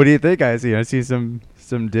 Well, what do you think I see? I see some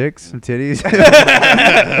some dicks, some titties.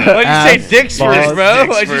 Why'd you say dicks balls, first, bro? dicks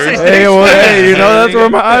Why'd you say first. dicks Hey, well, first? hey, you know that's where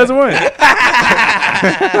my eyes went.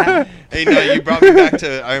 Hey, no, you brought me back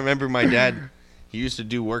to. I remember my dad. He used to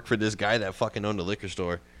do work for this guy that fucking owned a liquor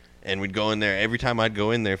store, and we'd go in there. Every time I'd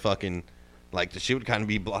go in there, fucking, like the shit would kind of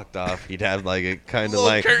be blocked off. He'd have like a kind of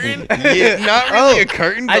like curtain? yeah, not really a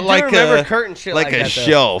curtain, but I do like remember a curtain shit like like a that, though.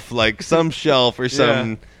 shelf, like some shelf or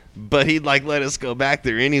something. But he'd like let us go back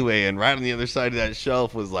there anyway, and right on the other side of that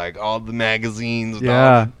shelf was like all the magazines with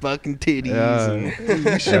all the fucking titties. Yeah. And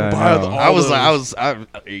You should Yeah, buy no. all I was those.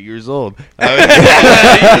 8 years old. Yo.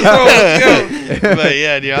 But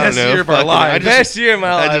yeah, dude, I Best don't know. year of our fucking- lives. I just, Best year of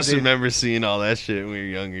my life. I just dude. remember seeing all that shit when we were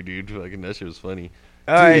younger, dude. Fucking that shit was funny.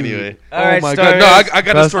 All right. Anyway. All right, Oh my Storm. god. No, I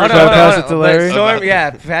got a Pass- story. Should I Hold on, pass hold it to on. Larry? But Storm, yeah,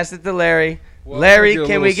 pass it to Larry. Well, Larry, I'm gonna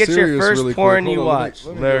can get a we little get your serious first really porn quick. you Hold on, watched?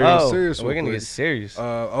 let me get a little serious we're real gonna quick. get serious.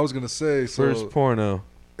 I was gonna say, so First porno.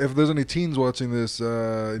 if there's any teens watching this and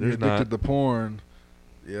you're There's addicted not. to porn,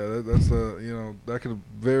 yeah, that's the that could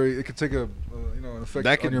it could take a an effect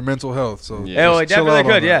That could- on your mental health. So Yeah. Yeah, well, it just chill definitely out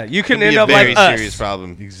on could. Yeah, that. you Could can be end a up very like serious us.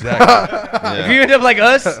 problem. Exactly. If you end up like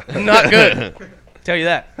us, not good. Tell you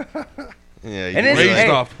that. Yeah, you And can it's, be Raised like- hey,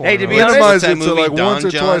 off porn. hey, to be Minimize honest, What's that it to movie, like once Don or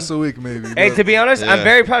John? twice a week, maybe. hey, but- to be honest, I'm Yeah.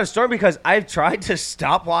 very proud of Storm because I've tried to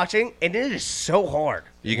stop watching, and it is so hard.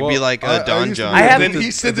 You could be like I Don used to John. be I have- Then addicted- he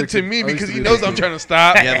sends it to addicted- me I used because to he be knows I'm addicted. trying to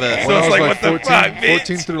stop. Yeah, but- So When I it's was like, like what the 14, fuck, bitch?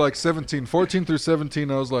 14 through like 17. 14 through 17,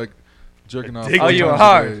 I was like jerking off. Dick- 4 Oh, you were times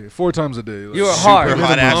hard. a day, 4 times a day. Like, You were Super hard.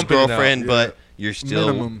 hot ass Pumping it out. girlfriend, Yeah. but you're still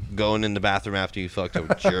Minimum. going in the bathroom after you fucked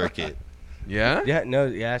up. Jerk it. Yeah? Yeah, no,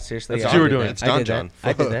 yeah, seriously. That's yeah, what you I were did doing. that. It's I Don did that. John.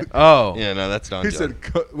 I did that. Oh. Yeah, no, that's Don He John.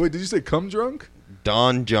 said, wait, did you say cum drunk?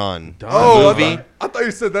 Don John. Oh, movie? I thought you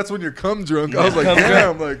said that's when you're cum drunk. I was like, Cum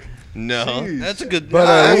damn, like. No, Jeez. that's a good. But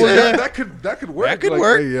Nah, well, yeah. that could work. That could like,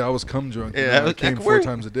 work. Hey, yeah, I was cum drunk. Yeah, You know, that I came could 4 work.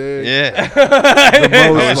 times a day. Yeah. The most,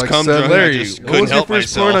 I was like cum 7. drunk. I Larry, just what couldn't was your help first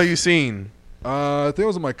myself. porno you seen? I think it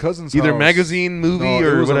was at my cousin's Either house. magazine, movie, No,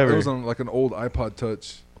 or it was whatever? it was on like an old iPod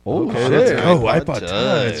Touch. Oh, Okay, shit. that's Oh, iPod iPod Touch.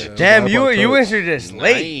 Touch. Yeah, Damn, iPod you Touch. entered this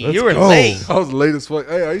late. Nice. You were Let's go. late. I was late as fuck.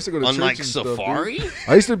 Hey, I used to go to On church like and stuff, dude. Safari?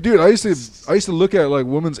 I used to look at like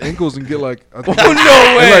women's ankles and get like, I think, Oh,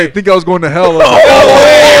 no way. and, like, think I was going to hell. Like,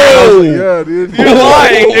 Oh, yeah, dude. You're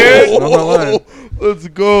lying, dude. No, I'm not lying. Let's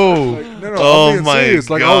go. Like, no, Oh I'm being my serious.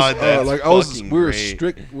 Like, God, I that's was, like I was, fucking we were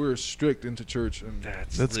great. strict into church, and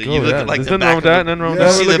Let's You go. look Yeah. at, like, There's the nothing wrong with back that. of Nothing wrong Yeah, with You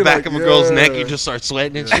that. see the look at, back like, of a girl's neck, yeah. you just start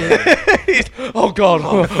sweating and shit. Oh, God.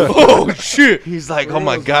 Oh, shit. He's like, oh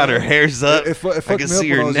my God, her hair's up. it fucked I me can up see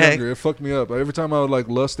when her I was neck. younger. It fucked me up. Every time I would like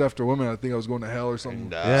lust after women, I think I was going to hell or something.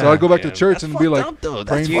 Nah, So I'd go back to man. church That's and be fucked like, up, though. praying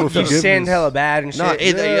That's for You fucked up. forgiveness. sin hella bad and shit. No,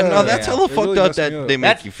 Yeah. no, that's hella It fucked really up messed me that up. they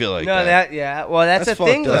make you feel like No, that. yeah. Well, that's a fucked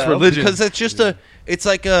thing, up. That's though. religion. Because it's just it's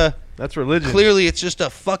like a, That's religion. clearly it's just a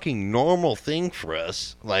fucking normal thing for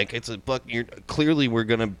us. Like, it's a fuck, clearly we're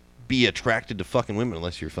going to be attracted to fucking women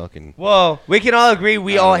unless you're fucking. Well, we can all agree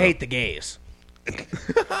we I all don't know. hate the gays.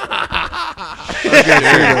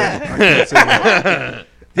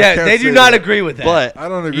 Yeah, can't they do say not that. agree with that. But I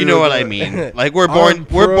don't agree you know with what I that. mean. Like, we're I'm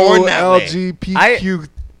born that way. LGBTQ.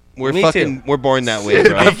 We're Me fucking too. we're born that way, I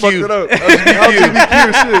bro. fucked it up.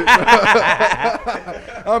 LGBTQ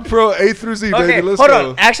shit. I'm pro A through Z, okay, baby. Let's hold go.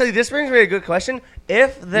 on. Actually, this brings me to a good question.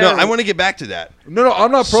 If there, No, I want to get back to that. No,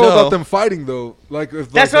 I'm not pro So- about them fighting though. Like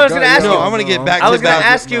if That's like, what I was the gonna guy- ask no, you. I wanna get back I to was gonna that.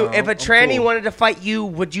 ask you No, if a I'm tranny cool. wanted to fight you,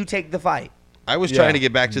 would you take the fight? I was Yeah. trying to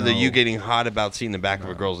get back to the No. you getting hot about seeing the back of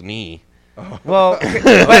a girl's knee. Well, but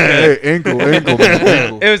Hey, ankle, man, ankle.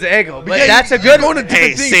 it was the ankle. But that's a good Going to one. different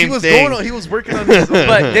Hey, things. same He was thing. going on. He was working on his.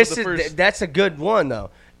 But this the is first- that's a good one though.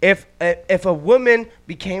 If a woman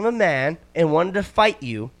became a man and wanted to fight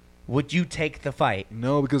you, would you take the fight?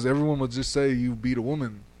 No, because everyone would just say you beat a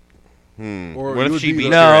woman. Or What you if would she beat beat a-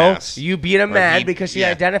 your No, ass? you beat a man he- because she yeah.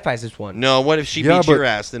 identifies as one. No, what if she Yeah, beats your but-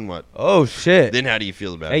 ass? Then what? Oh shit. Then how do you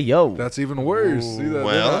feel about Hey it? yo. That's even worse. See that?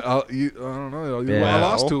 Well. I don't know. Yeah. I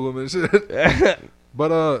lost to him and shit. But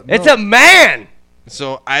no. It's a man.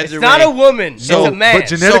 So It's either not way, a woman. So- it's a man. but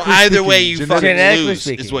genetically so either speaking, way you fucking genetically lose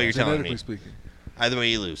speaking, is what you're telling genetically me. speaking. Either way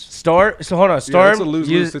you lose. Storm. So hold on, it's a Storm. lose-lose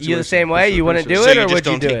you situation, the same for way? sure, You for want to sure. do So it you or just would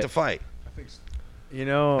you don't do take it? the fight. You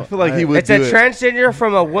know, I feel like he would It's do a it. transgender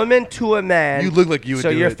from a woman to a man. You look like you would so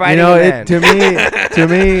do you're it. fighting You know, a man. to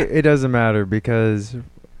me, it doesn't matter because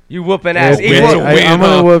you whooping ass. win Equal. is a win, I'm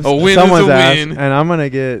gonna huh? whoop A win is someone's a ass, win. and I'm gonna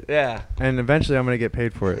get, Yeah. and eventually I'm gonna get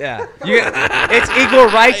paid for it. Yeah. It's equal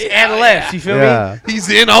rights and lefts. You feel Yeah. He's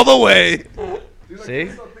in all the way. me? See?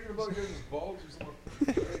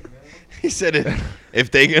 He said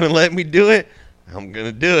if they gonna let me do it, I'm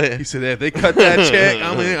gonna do He it. said, if they cut that check,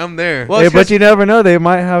 I'm there. Well, Hey, it's but 'cause- you never know. They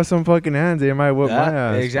might have some fucking hands. They might whoop Yeah, my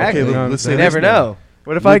ass. exactly. You know what I'm let's You say saying? this never now. know.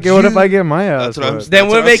 What if I get my ass? That's what I'm whooped? Then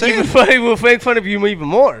That's we'll what I'm make saying. you funny. We'll make fun of you even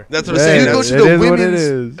more. That's what I'm Yeah, saying. You go it to the is what it women's-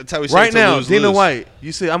 is. That's how we say Right to now, lose, Dana lose. White,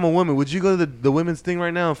 you say I'm a woman. Would you go to the women's thing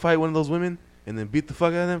right now and fight one of those women and then beat the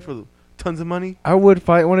fuck out of them for tons of money? I would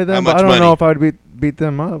fight one of them, How but I much don't know money? if I would beat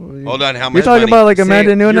them up. Hold on, how much You're talking money? about like Say-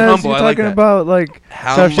 Amanda Nunes. you're humble, You're I like talking that. about like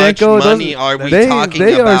How much Shevchenko, money those- are we they- talking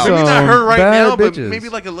they are about? Maybe not her right bad now, but bitches. maybe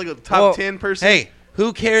like a top Well, 10 person. Hey,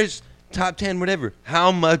 who cares? Top 10, whatever.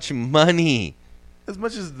 How much money? as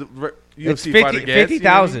much as the UFC It's fighter 50 gets,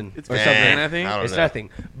 50,000 it's or something. something. I think. I don't It's know. nothing.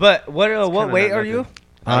 But what kinda weight not are you?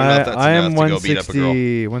 I don't know if that's I am enough to go beat up a girl.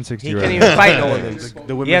 160 He right can't now. even fight no women's.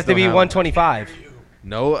 The women's You have to don't be have- 125.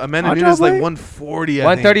 No, Amanda I'll Nunes is like drop weight. 140. I think.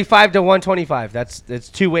 135 to 125. It's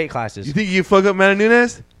 2 weight classes. You think you can fuck up Amanda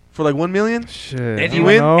Nunes for like 1 million? Shit. If I you don't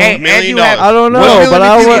win, know. hey, and $1 you million. have, I don't know, 1 million but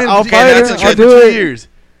if you win. I'll Yeah, fight that's her. a train I'll for do 2 it. years.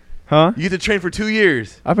 Huh? You get to train for 2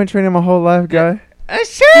 years. I've been training my whole life, guy.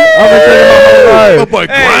 shit. I've been training my whole Oh life. boy, Hey,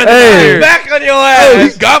 grind hey. back on your Oh,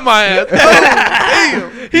 ass. he got my ass. Oh,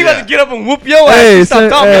 damn. He about to get up and whoop your ass. Hey, You stop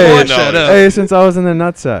talking. hey, boy. No, Shut up. hey, since I was in the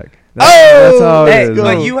nutsack. Oh, That's how it Hey, is.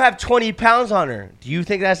 but you have 20 pounds on her. Do you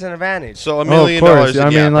think that's an advantage? So $1 of million course. I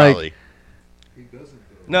yeah, mean, like- probably.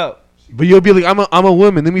 No. But you'll be like, I'm a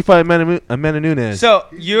woman. Let me fight Amanda Nunes. So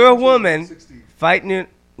you're a woman fighting.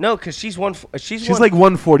 No, because she's She's like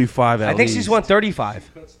 145 at I think least. she's 135.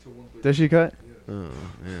 Does she cut? Oh,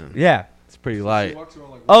 yeah. Yeah. It's pretty light.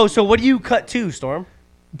 Oh, so what do you cut to, Storm?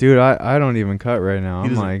 Dude, I don't even cut right now. He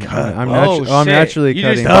I'm doesn't like, cut. I'm, Oh, I'm shit. naturally You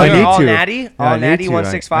cutting. just but I you're need all to. natty? Yeah, All I need natty to.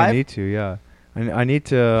 165? I need to. Yeah. I need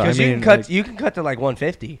to. Because I you mean, can cut. like- You can cut to like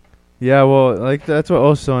 150. yeah, well, like that's what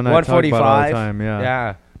Oso and I talk about all the 145. time. Yeah.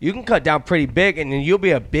 Yeah. You can cut down pretty big, and then you'll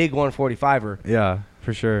be a big 145er. Yeah,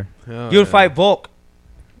 for sure. Oh, You'll yeah. fight Volk.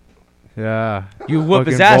 Yeah. You whoop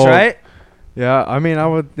his Fucking ass, Volk. right? Yeah, I mean, I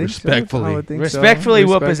would think Respectfully. So. I would think Respectfully so.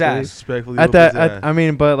 whoop his Respectfully. ass. Respectfully At whoop that, his at, ass. I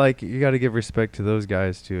mean, but like you got to give respect to those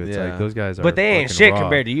guys too. It's Yeah. like those guys are. But they ain't fucking shit raw.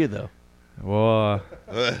 compared to you, though. Well,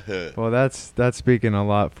 well, that's speaking a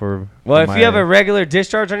lot for. Well, for if you have my- a regular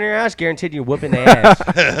discharge on your ass, guaranteed you're whooping their ass.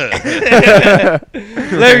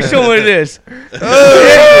 Larry, show what it is. What? Show the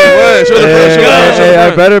front, show the front, show the Hey, I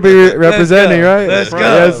front. better be representing, go. right? Let's go.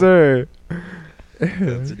 Yes, sir.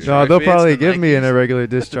 That's a No, track they'll fit, probably the give me an Nikes. irregular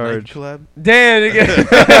Nike discharge. collab. Damn, yeah,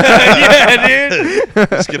 dude.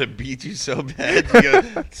 It's gonna beat you so bad. You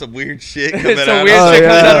got some weird shit coming Some out. weird Oh, shit yeah.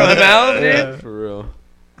 comes out of the mouth, dude. Yeah. For real.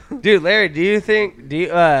 Dude, Larry, do you think?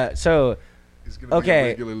 So He's gonna Okay. be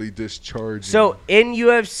regularly discharged. so in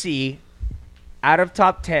UFC, out of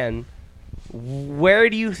top 10, where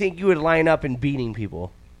do you think you would line up in beating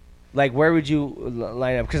people? Like, where would you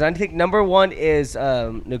line up? Because I think number 1 is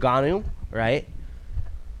Ngannou, right?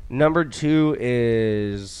 Number 2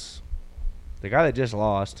 is the guy that just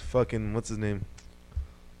lost. Fucking, what's his name?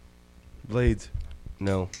 Blades.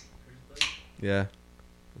 No, Yeah.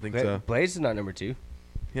 I think so. Blaze is not number 2.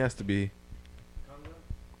 He has to be.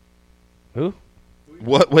 Who?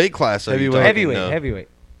 What weight class are you Heavyweight. talking? Heavyweight. now? Heavyweight.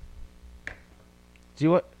 Do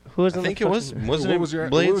you what? Who was I on think the it was. fucking- Wasn't what it was your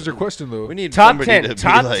Blades? what was your question though? We need Top somebody 10, to be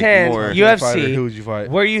top like 10, more. UFC. Fighter, who would you fight?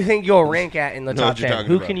 Where do you think you'll rank at in the Know top what you're 10? talking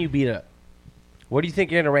Who about. can you beat up? Where do you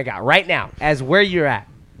think you're gonna rank out right now? As where you're at,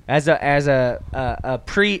 as a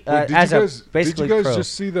pre, Wait, did as you a guys, basically did you guys pro.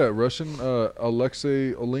 just see that Russian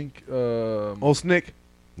Alexei Olink Old Snick.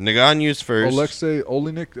 Naganyu's first. Alexei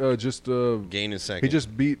Olinik just Gain is second. he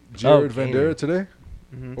just beat Jared Gainer. Vandera today.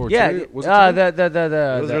 Or yeah, today? Was it today?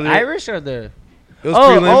 the was the earlier. Irish or the It was oh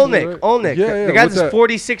prelims. right? Olnik. Yeah, yeah, the guy with that's that-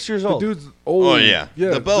 46 years The old. dude's old. Oh, yeah.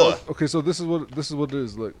 The boa. Okay, so this is what it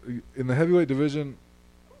is. Like in the heavyweight division,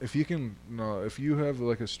 if you can, if you have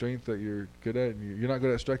like a strength that you're good at, and you're not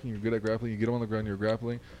good at striking, you're good at grappling. You get them on the ground, you're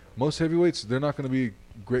grappling. Most heavyweights, they're not going to be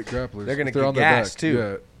great grapplers. They're gonna If get on their gassed, back. too.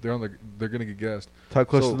 Yeah, they're going to get gassed. Talk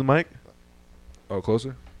close So- to the mic Oh,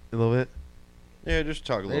 closer. a little bit. Yeah, just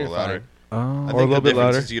talk a They're little louder. Oh, I Or a think little the bit difference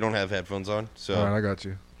louder. is you don't have headphones on, so all right, I got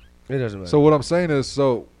you. It doesn't matter. So what I'm saying is,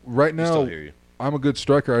 right we still now, hear you. I'm a good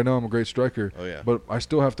striker. I know I'm a great striker. Oh yeah. But I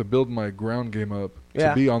still have to build my ground game up Yeah.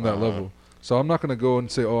 to be on that Uh-huh. level. So I'm not going to go and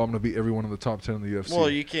say, "Oh, I'm going to beat everyone in the top 10 in the UFC." Well,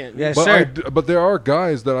 you can't. Yes, but sir. but there are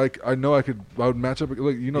guys that I know I would match up. Like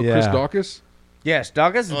Chris Yeah. Dawkins. yes,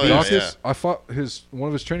 Dawkins is Oh, beast. yeah. Dawkins. I fought one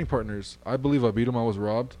of his training partners. I believe I beat him. I was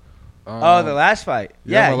robbed. Oh, the last fight.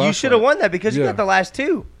 yeah, Yeah, my you last should have fight. won that because you Yeah. got the last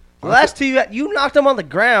two. The I last two, you knocked him on the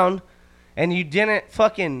ground, and you didn't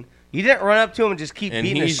run up to him and just keep And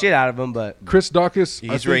beating the he's- shit out of him. But Chris Dawkins. He's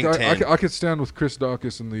I think ranked 10. I could stand with Chris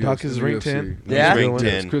Dawkins in the Dawkins is in the ranked UFC. 10? He's Yeah? ranked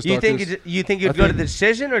Yes, 10. Chris you think Dawkins. you think I you'd go to think- the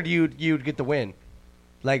decision, or you'd get the win,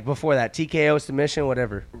 like before that TKO submission,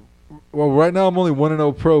 whatever. Well, right now I'm only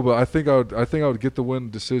 1-0 pro, but I think I would get the win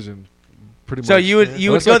decision. pretty much. So you would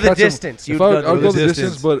Unless go I the catch him- distance. You If would I would go the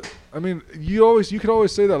distance. distance, but I mean, you could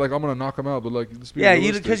always say that like I'm gonna knock him out, but like let's be Yeah,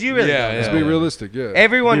 realistic. because you really Yeah, don't Let's know. be realistic. Yeah.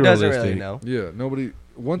 Everyone Be doesn't realistic. really know. Yeah. Nobody.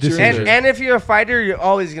 Once Just you're in say- there, And if you're a fighter, you're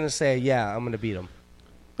always gonna say, "Yeah, I'm gonna beat him."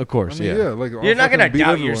 Of I course, mean, yeah. like I'll You're not gonna fucking beat doubt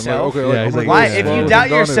everyone. yourself. Like, okay, Yeah, like, he's I'm like, gonna Why? go If spar you with doubt Ngannou.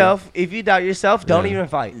 yourself, don't Yeah. even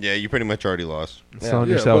fight. Yeah, you pretty much already lost. Selling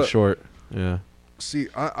Yeah, yourself but- short. Yeah. See,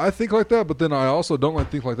 I think like that, but then I also don't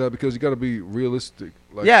like think like that because you got to be realistic.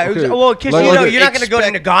 Like, Yeah, okay, well, because like- you know like- you're not gonna go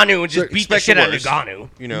to Ngannou and just beat the expect shit the out of worst. Ngannou.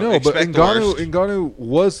 You know, No, but expect the worst. Ngannou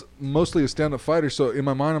was mostly a stand-up fighter, so in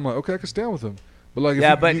my mind I'm like, okay, I can stand with him. But like, if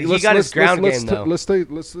Yeah, you- but you- he let's- got his let's- ground let's game, ta-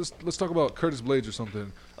 though. Let's talk about Curtis Blades or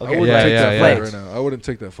something. I Okay. wouldn't Yeah, take yeah, that yeah. fight Blades. right now. I wouldn't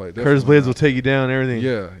take that fight. Curtis Definitely Blades will not. take you down and everything.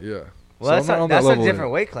 Yeah, yeah. Well, So that's I'm not on that that's a level different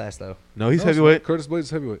yet. weight class though. No, he's No, it's heavyweight. not. Curtis Blades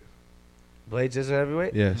is heavyweight. Blades isn't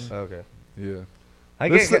heavyweight. Yes. Okay. Yeah.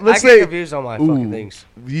 Let's I say- get confused on my fucking Ooh. things.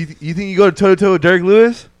 You think you go toe to toe with Derek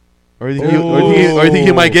Lewis, or you think Ooh. or you think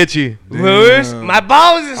he might get you? Lewis, Damn. my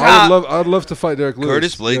balls is hot. I'd love to fight Derek Lewis.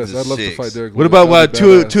 Curtis Blades yes, is I'd love to six. fight Derek What Lewis. about That'd be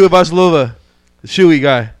badass. Tua Vasilova, the shoey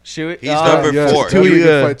guy? Shoot. He's number Yeah, four. that'd be a good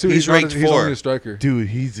Tui, fight, too. he's not- ranked He's four. only a striker. Dude,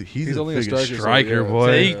 he's He's a only a freaking striker, so striker, yeah. boy.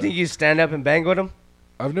 So you think you stand up and bang with him?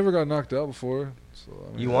 I've never got knocked out before. So,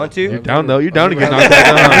 I mean, You want to? I've You're down, never- though. You're down to I've get never knocked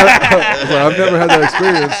had- out. Well, I've never had that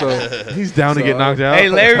experience, so He's down to So, get knocked out. Hey,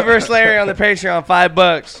 Larry versus Larry on the Patreon,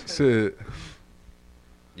 $5. shit.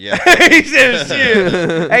 Yeah. He said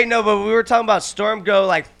shit. Hey, no, but we were talking about Storm go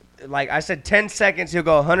like I said, 10 seconds he'll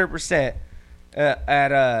go 100%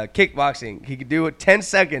 at kickboxing. He can do it 10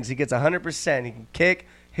 seconds. He gets 100%. He can kick,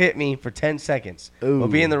 hit me for 10 seconds. We'll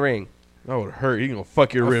be in the ring. That would hurt. He gonna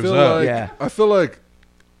fuck your I ribs feel up. like, Yeah. I feel like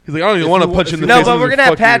He's like, I don't even If want to you punch wa- you in the No, face. but I'm we're gonna gonna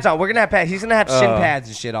have fuck you. pads on. We're gonna have pads. He's gonna have shin pads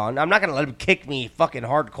and shit on. I'm not gonna let him kick me fucking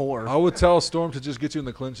hardcore. I would tell Storm to just get you in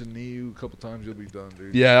the clinch and knee you a couple times. You'll be done,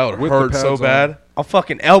 dude. Yeah, that would With the hurt so pads on. bad. I'll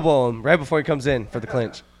fucking elbow him right before he comes in for the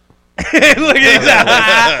clinch. Look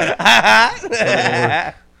at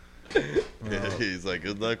that. He's like,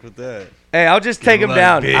 good luck with that. Hey, I'll just take him luck,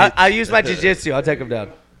 down. bitch. I use my jiu-jitsu. I'll take him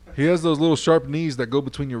down. He has those little sharp knees that go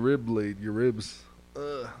between your ribs.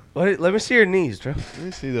 What, let me see your knees, bro. Let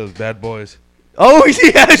me see those bad boys. Oh,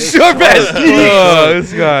 he has short ass knees. Oh,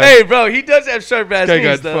 this guy. Hey, bro, he does have sharp ass This guy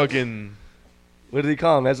knees, got though. fucking. What did he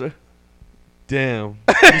call him, Ezra? Damn.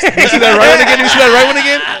 You see that right one again? You see that right one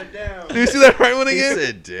again? Do you see that right one He again?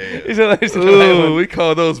 said, damn. He's a, he's a Ooh, we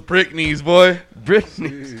call those brick knees, boy.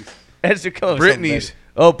 Britney's. Ezra calls Britney's.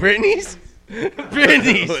 Oh, Britney's?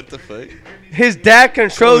 Britney's. What the fuck? His dad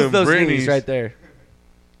controls them those Britneys. knees right there.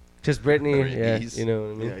 Just Brittany. Yeah, Britneys. you know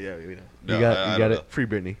what I mean? Yeah, we know. No, got- I you don't got know. Free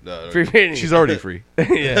Britney. No, no. Free Brittany. She's already free.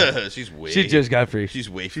 yeah. She's way. She just got free. She's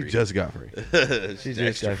way She free. just got free. She's She just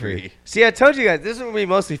extra got free. free. See, I told you guys, this is going to be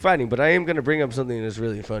mostly fighting, but I am going to bring up something that's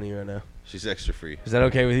really funny right now. She's extra free. Is that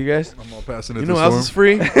okay with you guys? I'm all passing it You to know who else Storm.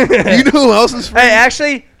 is free? You know who else is free? Hey,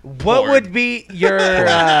 actually, what Porn. would be your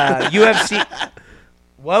UFC?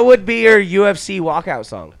 What would be your UFC walkout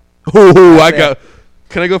song? Oh, I Yeah. got.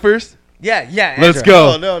 Can I go first? Yeah, yeah. Let's Ezra.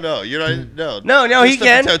 go. No. You're not. No. No, he Just the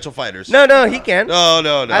can. Potential fighters. No, he can.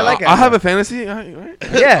 No. I like it. I have a fantasy. Right?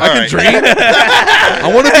 Yeah. All right. Dream.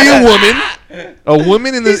 I want to be a woman. A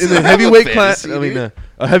woman in the heavyweight class. fantasy, I mean, dude.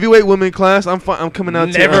 a heavyweight woman class. I'm coming out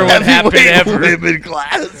Never to. would happen ever. Women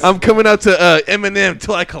class. I'm coming out to Eminem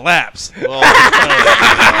till I collapse. Oh, God.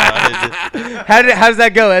 How does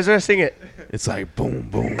that go, Ezra? Sing it. It's like boom,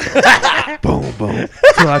 boom, boom, boom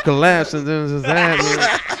till I collapse, and then it's that.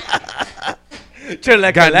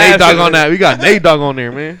 Man. Got Nate Dogg on that. We got Nate Dogg on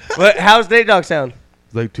there, man. How's Nate Dogg sound?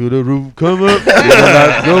 It's like to the roof, come up,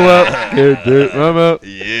 go up, get it, come up.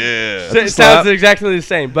 Yeah. It sounds exactly the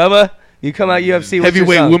same. Bubba, you come out UFC. what's your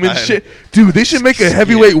Heavyweight song? women's shit, dude. They should make a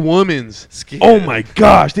heavyweight women's. Oh my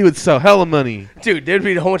gosh, they would sell hella money. Dude, there'd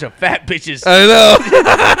be a whole bunch of fat bitches. I know.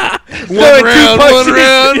 Throwing one two round, punches. one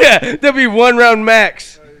round. Yeah, there'd be 1 round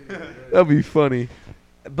max. That'd be funny.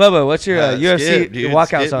 Bubba, what's your UFC Skip, dude. walkout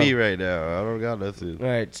Skip song? me right now. I don't got nothing. All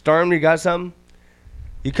right, Storm, you got something?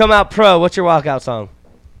 You come out pro. What's your walkout song?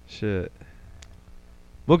 Shit.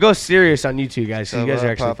 We'll go serious on you two guys. So you guys are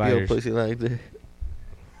actually Pop your fighters. pussy like that.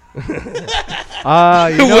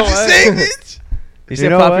 You know What'd you say, bitch? You said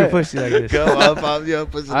know pop your what? pussy like this. Come on, pop your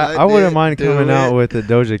pussy like I wouldn't that. mind Do coming it. out with the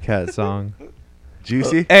Doja Cat song.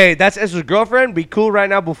 Juicy. Hey, that's Ezra's girlfriend. Be cool right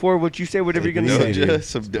now before what you say, whatever you're going to say. Doja,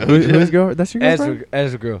 some Who's Doja. girl? That's your girlfriend?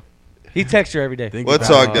 Ezra girl. He texts her every day. Think What about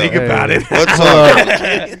song it. though? Think about it. What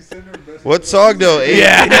song? What song though?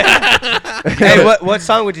 Hey, what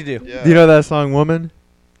song would you do? Yeah. Do you know that song "Woman"?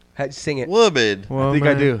 Sing it. Woman. I think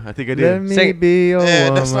I do. I think I Let do. me Sing it. be your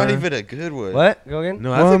woman. That's not even a good one. What? Go again.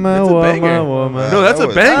 No, that's a Woman, banger. woman. No, that's That a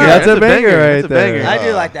was- banger. That's a banger right That's a banger. there. I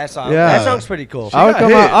do like that song. Yeah. That song's pretty cool. I would got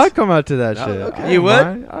come out. hits. I'd come out to that No, shit. okay. I You don't would?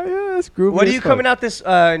 mind. Oh yeah, it's groovy. What are as you fuck. coming out this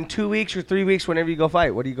in 2 weeks or 3 weeks? Whenever you go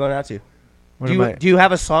fight, what are you going out to? What Do am you I- do you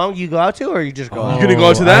have a song you go out to, or you just go? Oh, out? You gonna go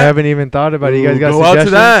out to that? I haven't even thought about it. You guys got Go out to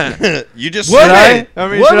suggestions? that. You just Should said I? it. I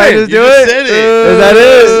mean, should I just You do just it? said it. Is that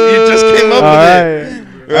it? You just came up All with right. it.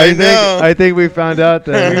 Right now. I think we found out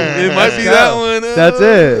that It might be that one. that's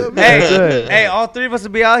it. Hey, That's it. hey, all three of us will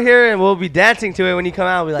be out here and we'll be dancing to it when you come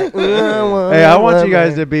out. We'll be like, Hey, I want you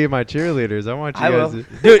guys to be my cheerleaders. I want you I guys will. to.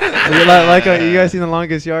 Dude, You guys seen The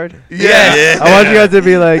Longest Yard? yeah. I want you guys to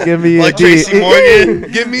be like, give me Like a D. Tracy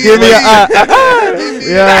Morgan. Give me Give me a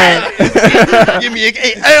yeah. Give me a.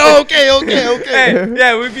 Hey, okay. Hey,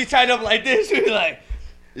 yeah, we'd be tied up like this. We'd be like,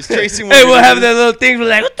 It's Tracy Morgan. hey, we'll have that little thing. We're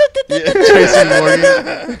like, Tracy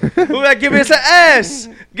Morgan. we're like, give us an S,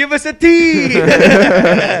 give us a T.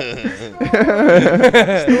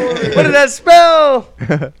 What does that spell?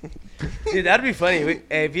 Dude, that'd be funny.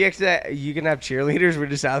 Hey, if you actually, you can have cheerleaders. We're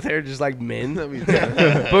just out there, just like men. But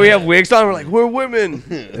we have wigs on. We're like, we're women.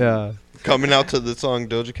 Yeah. Coming out to the song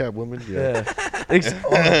Doja Cat Woman. Yeah. Dude,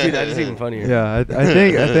 that is even funnier. Yeah, I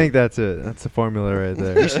think that's it. That's the formula right You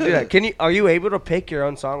there. should do that. Are you able to pick your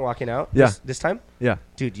own song walking out? Yeah. This time? Yeah.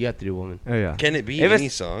 Dude, you have to do woman. Oh yeah. Can it be If any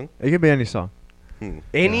it's- song? It can be any song.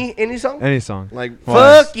 Any song? Any song. Like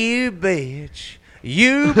Fuck you, bitch.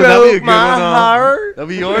 You That'd be a broke good my one, heart. That'll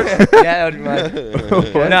be yours? Yeah, that would be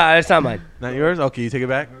mine. No, that's not mine. Not yours? Okay, you take it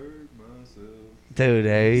back. Dude,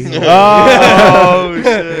 eh? Oh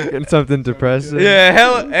shit. Getting something depressing. Yeah,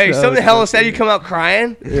 hell, hey, That something was hella said you come out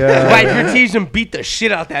crying. Yeah. Wipe your teeth and beat the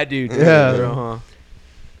shit out that dude. Yeah.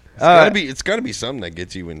 it's gotta be something that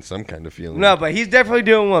gets you in some kind of feeling. No, but he's definitely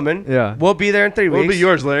doing woman. Yeah. We'll be there in 3 What'll weeks. be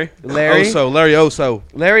yours, Larry? Larry? Larry Oso.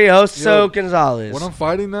 Larry Oso Yo, Gonzalez. When I'm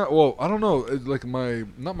fighting that, well, I don't know, it's like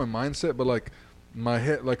not my mindset, but like my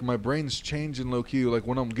head, like my brain's changing low key. Like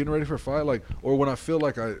when I'm getting ready for a fight, like or when I feel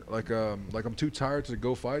like I'm too tired to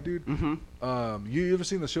go fight, dude. Mm-hmm. You ever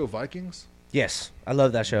seen the show Vikings? Yes, I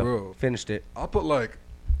love that show. Bro. Finished it. I'll put like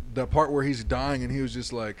that part where he's dying and he was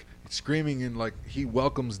just like screaming and like he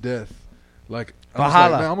welcomes death. Like I was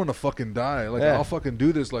Valhalla. like, man, I'm gonna fucking die. Like Yeah. I'll fucking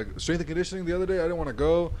do this. Like strength and conditioning the other day, I didn't want to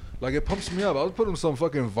go. Like it pumps me up. I was putting some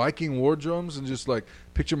fucking Viking war drums and just like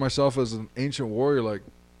picture myself as an ancient warrior. Like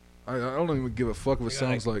I don't even give a fuck if it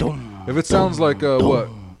sounds like if it sounds like what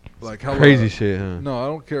like how Crazy shit, huh? No, I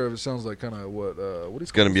don't care if it sounds like kind of what is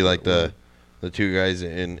It's gonna be like the two guys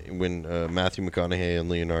in when Matthew McConaughey and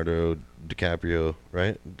Leonardo DiCaprio,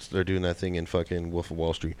 right? They're doing that thing in fucking Wolf of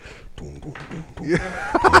Wall Street.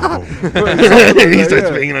 He starts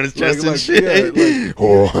banging on his chest and shit.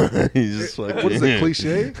 He's just like, what is it,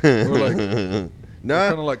 cliche or like nah.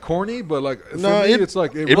 kind of like corny, but like for No, me, it- it's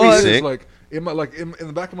like it it'd be really is sick. like in my in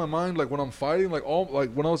the back of my mind, like when I'm fighting, like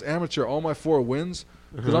when I was amateur, all my 4 wins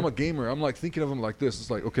because I'm a gamer. I'm like thinking of them like this.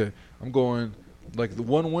 It's like okay, I'm going. Like the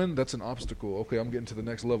one win, that's an obstacle. Okay, I'm getting to the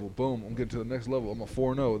next level. Boom, I'm getting to the next level. I'm a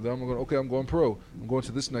 4-0. Then I'm going. Okay, I'm going pro. I'm going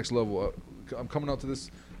to this next level. I'm coming out to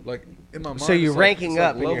this. Like in my mind. So you're it's ranking it's like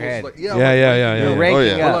up in your levels. head. Like, Yeah. You're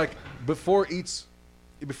ranking yeah. up. But like before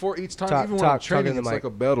each time, Talk- even when talk- I'm training, talk in it's the like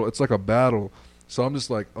mic. a battle. It's like a battle. So I'm just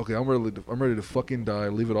like, okay, I'm ready to fucking die.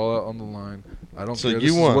 Leave it all out on the line. I don't So care. you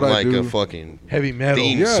This is want what I like do. a fucking Heavy metal.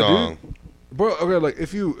 theme Yeah, song? Bro, okay, like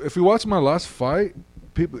if you watch my last fight,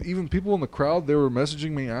 people in the crowd, they were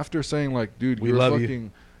messaging me after saying like, dude, We you're love a you.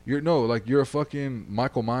 fucking you're a fucking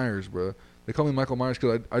Michael Myers, bro. They call me Michael Myers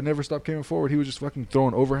because I never stopped coming forward. He was just fucking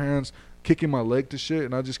throwing overhands, kicking my leg to shit,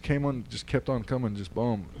 and I just kept on coming, just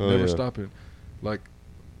boom, Oh, never yeah. stopping. Like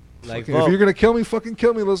Like, if you're gonna kill me, fucking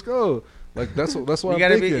kill me. Let's go. Like that's what you I'm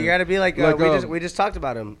gotta thinking. be like, Like, we just talked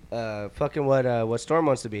about him. Fucking what Storm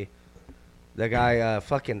wants to be. The guy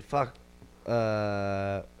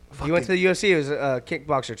he went to the UFC. He was a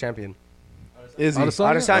kickboxer champion. Is he?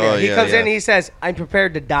 Adesanya? Adesanya. Oh, He yeah, comes in yeah. and he says, "I'm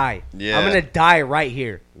prepared to die. Yeah. I'm gonna die right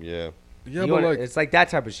here." Yeah. Yeah, You but wanna- like it's like that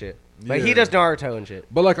type of shit. But he Yeah. does Naruto and shit.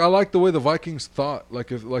 But like I like the way the Vikings thought.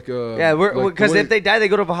 Like if Yeah, like, because the way- if they die, they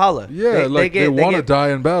go to Valhalla. yeah, they want to get- die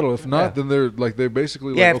in battle. If not, Yeah. then they're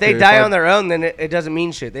basically Yeah, like, if they okay, die I- on their own, then it doesn't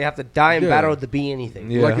mean shit. They have to die in Yeah. battle to be anything.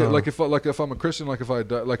 Yeah. like if I'm a Christian, like if I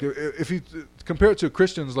die, like if you compare it to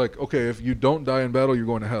Christians, like okay, if you don't die in battle, you're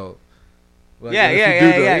going to hell. Like, Yeah, if yeah, you do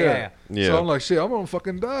yeah, that, yeah. Yeah. So I'm like, shit, I'm gonna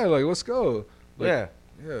fucking die. Like, let's go. Like, Yeah.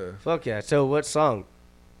 yeah. Fuck yeah. So what song?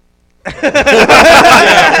 Bro,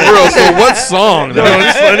 so what song? You know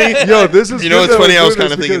what's funny? Yo, this is. You know good what's that funny? I we're was doing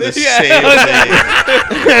kind of this thinking the because- same thing.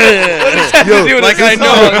 Yo, Like I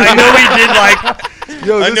know we did like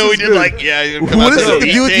Yo, I this know is we did good. like, yeah. What does it have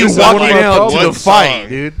to do with you This is one of walking my out to the problems. fight,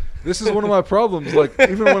 dude? This is one of my problems. Like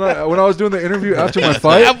even when I was doing the interview after my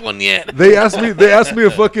fight, Have one yet? they asked me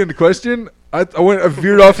a fucking question. I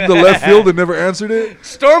veered off to the left field and never answered it.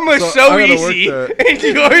 Storm was So so I gotta work easy, that. and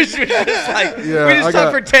yours was just like Yeah, we just I talked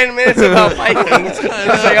got- for 10 minutes about Vikings. It's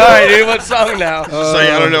like, all right, dude, what song now?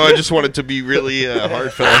 I don't know. I just want it to be really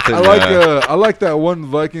heartfelt. And, I like that one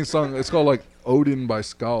Viking song. It's called like Odin by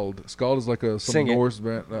Skald. Skald is like some Sing it. Norse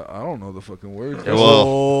band. I don't know the fucking words.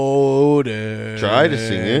 well, try to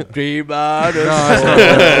sing it. Dream about No, us.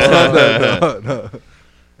 it's not that. No.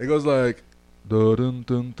 It goes like. Dun, dun,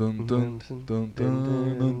 dun, dun, dun, dun,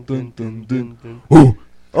 dun, dun, dun, dun. Ooh.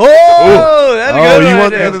 Oh, that's a Oh, good you one.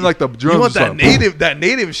 want right and then like the drums. You want that start.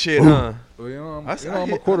 native shit, huh? Well, you know, I saw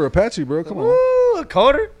I'm a it. quarter Apache, bro. Come on. Ooh, a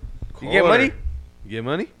quarter? You get money? You get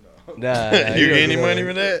money? Nah. You don't get any get money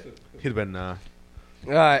for that? He'd been nah.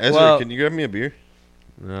 All right. Ezra, Well, can you grab me a beer?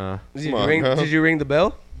 Nah. did come on, you bro. ring the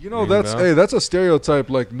bell? You know Ring that's bell. that's a stereotype.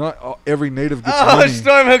 Like not every native gets Oh, money.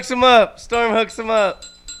 Storm hooks him up. Storm hooks him up.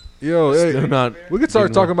 Yo, Still hey, not. we could start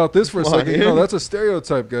getting talking about this for a Come on, second. You dude. know that's a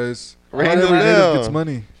stereotype, guys. Ring Not the every native bell. gets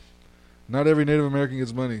money. Not every Native American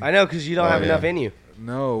gets money. I know, because you don't Oh, have yeah. enough in you.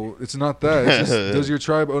 No, it's not that. It's just, does your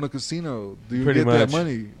tribe own a casino? Do you Pretty get that much.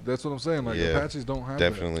 money? That's what I'm saying. Like Yeah, Apaches don't have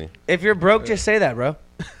Definitely. If you're broke, just say that, bro.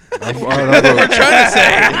 that. I'm broke. trying to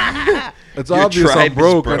say. It's Your obvious tribe I'm is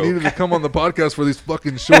broke. I broke. needed to come on the podcast for these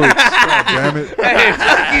fucking shorts. God damn it. Hey,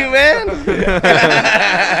 fuck you, man.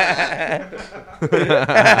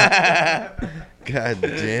 God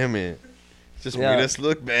damn it. Just Yeah. made us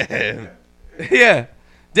look bad. Yeah.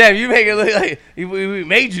 Damn, you make it look like we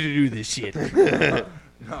made you to do this shit.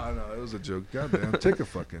 No, it was a joke. God damn, take a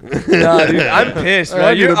fucking. No, dude, I'm pissed, Hey, bro.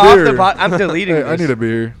 I need You're a off beer. the I'm deleting Hey, this. I need a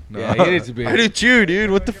beer. No. Yeah, you need to be. I do too,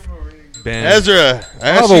 dude. What the Bam. Ezra, I I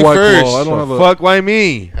asked have a you White first. Claw. I don't have a. Fuck, why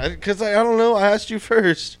me? Because I don't know. I asked you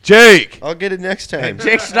first. Jake. I'll get it next time.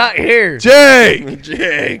 Jake's not here. Jake.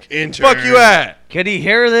 Jake, intern. Fuck you at, Could he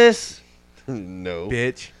hear this? No.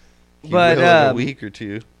 bitch. He But, will in a week or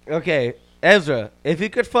two. Okay, Ezra, if you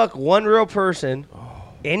could fuck one real person,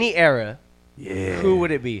 any era, Yeah. who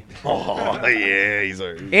would it be? Oh, yeah. He's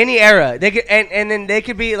already. Any era. They could, and then they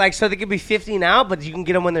could be like, so they could be 50 now, but you can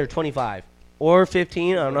get them when they're 25 or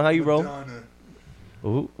 15. I don't know how you roll.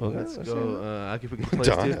 Ooh, okay. Let's go. I can pick a place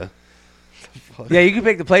too. Madonna. Yeah, you can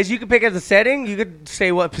pick the place. You can pick as the setting. You could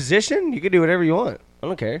say what position. You could do whatever you want. I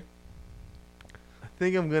don't care. I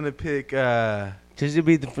think I'm gonna pick Just to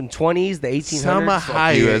be from 20s, the 1800s. Salma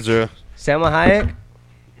Fuck you, Hayek. Ezra. Selma Hayek.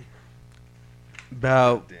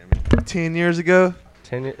 About 10 years ago.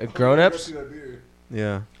 10 grown-ups.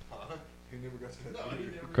 Yeah.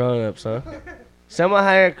 Grown-ups, huh? Selma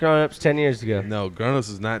Hayek grown-ups 10 years ago. No, Grown-ups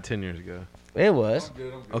was not 10 years ago. It was.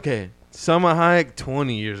 Okay. Salma Hayek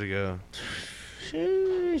 20 years ago.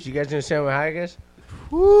 Sheesh. You guys know Selma Hayek is?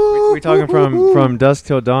 We're talking from dusk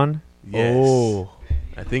till dawn. Yes. Oh.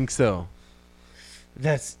 I think so.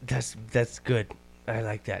 That's good. I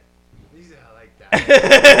like that.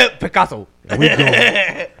 Picasso.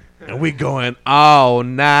 And we going all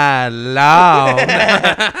night long.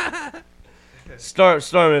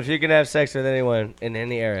 Storm, if you can have sex with anyone in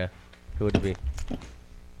any era, who would it be?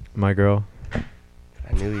 My girl.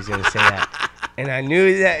 I knew he was gonna say that. And I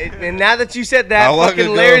knew that. And now that you said that, How long fucking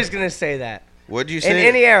ago? Larry's gonna say that. What'd you In say?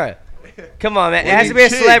 any era. Come on, man. It What has do to be you a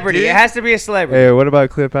think, celebrity. dude? It has to be a celebrity. Hey, what about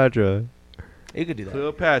Cleopatra? You could do that.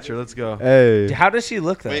 Cleopatra, let's go. Hey. How does she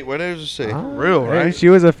look though? Wait, what did I just say? Real, Hey, right? she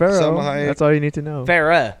was a pharaoh. Salma Hayek. That's all you need to know.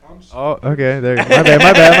 Farrah. Oh, okay. There. My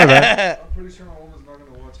bad. I'm pretty sure my woman's not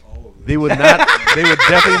gonna watch all of this. They would not. They would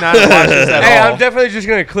definitely not watch this at Hey, all. I'm definitely just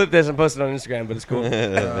gonna clip this and post it on Instagram, but it's cool.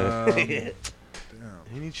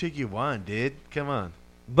 Any chick you want, dude. Come on.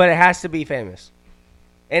 But it has to be famous.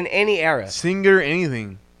 In any era. Singer,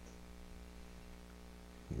 anything.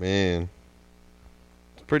 Man,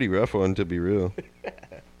 it's a pretty rough one to be real.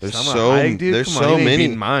 There's Salma so Hayek, dude. there's Come on, so you ain't many.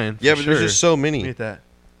 beating mine. Yeah, for but there's sure. just so Look many. at that.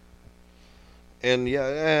 And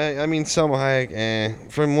yeah, I mean, Salma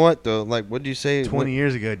Hayek. From what though? Like, what did you say? 20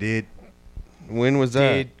 years ago, dude. When was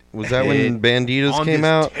that? Dude. Was that when Banditos On came this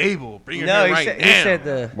out? table. Bring your No, hair he right said, now. he said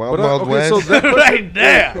the. Wild But, Wild okay, West. so that Right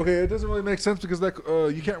there. Okay, it doesn't really make sense because that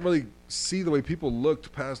you can't really see the way people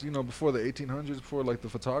looked past before the 1800s, before like the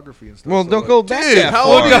photography and stuff. well, so, don't like, go back Dude, that how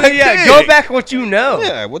far. old are you? Yeah, go back what you know.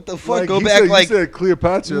 Yeah, what the fuck? like, go he back said, like you said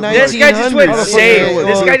Cleopatra. This guy just went 1900s. safe. Yeah,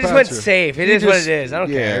 This guy just went Cleopatra. safe. It He is what just- it is. I don't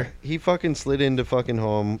yeah, care. he fucking slid into fucking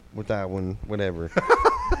home with that one. Whatever.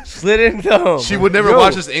 Slid in the home. She would never Yo.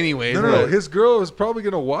 watch this anyways. No, but- his girl is probably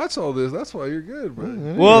gonna watch all this. That's why you're good,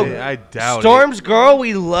 bro. Well, I doubt Storm's girl,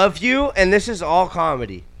 we love you, and this is all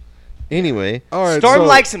comedy. Anyway, All right. Storm so,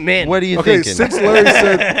 likes men. what are you Okay, thinking? since Larry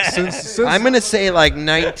said since I'm gonna say like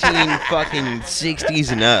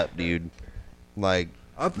 1960s and up, dude. Like,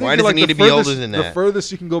 I'm why thinking, does like, it need the to be older furthest- than The that?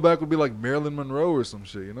 furthest you can go back would be like Marilyn Monroe or some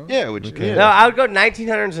shit, you know? Yeah, which Okay. No, I would go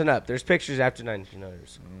 1900s and up. There's pictures after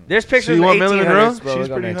 1900s. There's pictures So you of want Marilyn 1800s. Monroe? But She's we'll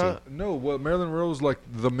go pretty 19. hot. No, well, Marilyn Monroe's like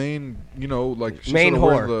the main, you know, like she Main sorta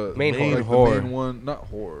wears whore. The, Main like, whore. The main one,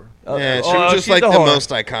 not whore. Yeah, she Oh, was just she's like the whore. most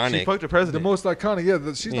She iconic. fucked the The president. most iconic,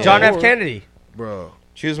 yeah. She's not John a F. whore. Kennedy. Bro.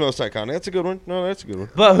 She was most iconic. That's a good one. No, that's a good one.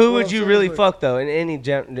 But who Well, would I'm you saying really is, like- fuck though in any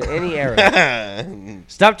any era?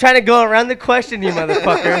 Stop trying to go around the question, you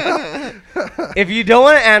motherfucker. If you don't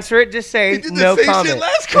want to answer it, just say no comment.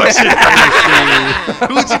 last question.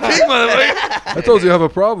 Who would you pick, motherfucker? I told you I have a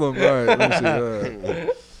problem. All right, let me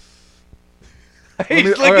see. He's me-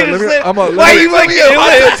 looking alright, at let his me- lip. I'm a- Why let are me- you Let me looking get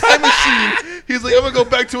at a his time machine. He's like, I'm gonna go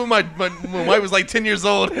back to when my wife was like 10 years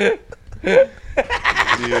old. Dude.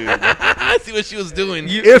 I see what she was doing.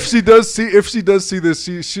 if she does see this,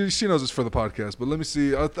 she knows it's for the podcast. But let me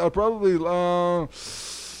see. I'll probably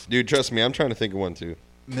Dude, trust me, I'm trying to think of one too.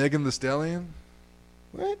 Megan the Stallion.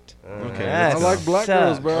 What? Okay, That I like black sucks.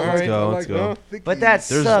 girls, bro. All I right, like, go, I let's like go. thick But that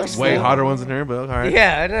thick sucks. way though. hotter ones in here, but all right.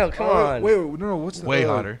 Yeah, I know. Come on. Wait, no, what's the Way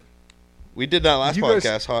hotter. We did that last You guys-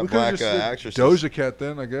 podcast. Hot we could've black just said actresses. Doja Cat,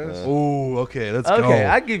 then I guess. Oh, okay, let's go. Okay,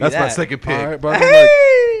 I'll give you That's my that. second pick. All right, but I mean,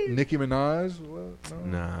 like Nicki Minaj. What?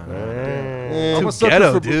 No. Nah. Eh, I'm Too a sucker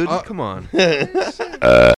ghetto, for- dude. I- Come on.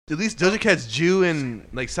 At least Doja Cat's Jew and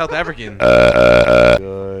like South African.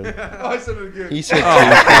 good. I said it again. He said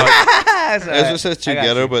That's all Ezra right. says too I got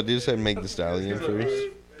ghetto, you. but dude said make the stallion first.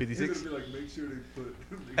 56.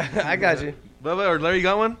 I got you. Bubba or Larry, you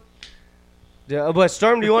got one? Yeah, but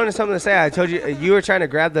Storm, do you want something to say? I told you you were trying to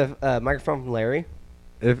grab the microphone from Larry.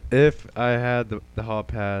 If I had the hall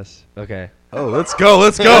pass, Okay. Oh, let's go.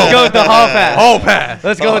 Let's go. Let's go with the hall pass. Hall pass.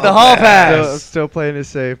 Let's go with the hall I'm pass. still playing it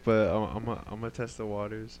safe, but I'm gonna test the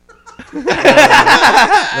waters.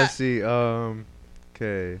 Let's see.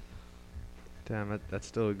 Okay. Damn, that's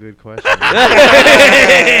still a good question.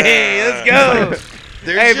 Hey, let's go.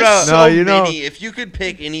 There's Hey, bro. just so No, you know- many. If you could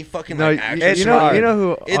pick any fucking No, like you, actress, It's know hard. you know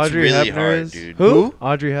who it's Audrey really Hepner hard, is? dude. Who?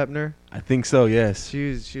 Audrey Hepner. I think so. Yes. She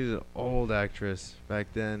was an old actress back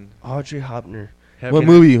then. Audrey Hepner. What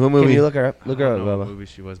movie? What movie? Can you look her up? Look I her don't up, know what Bubba. movie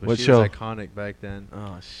she was, but What she show? was iconic back then.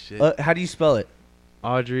 Oh shit. How do you spell it?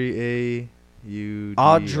 Audrey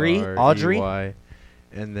A-U-D-R-E-Y. Audrey?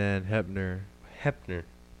 And then Hepner. Hepner.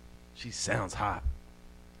 She sounds hot.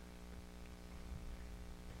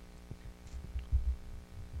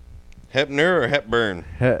 Hepner or Hepburn?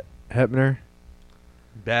 Hepner.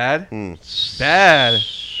 Bad. Hmm. Bad.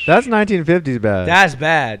 That's 1950s bad. That's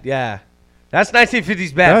bad. Yeah. That's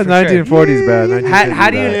 1950s bad. That's for sure. 1940s bad. 1950s How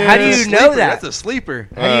do you bad. how do you Sleeper. know that? That's a sleeper.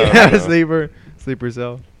 Yeah, sleeper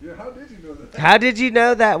cell. Yeah, how did you know that? How did you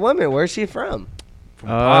know that woman? Where's she from? From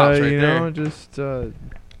Pops right you there. know, just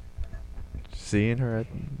seeing her,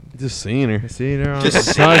 Just seeing her. seeing her on Just on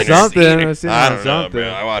seeing her. something. I seen her I on don't know, something. bro.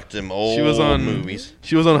 I watched them old She was on movies.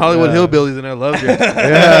 She was on Hollywood Yeah. Hillbillies, and I loved her.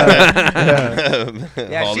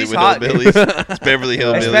 Yeah, Hollywood she's hot, dude. Hillbillies. It's Beverly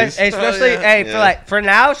Hillbillies. Especially, yeah. hey, Yeah. for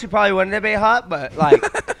now, she probably wouldn't be hot, but like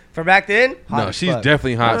for back then, hot No, as she's fuck.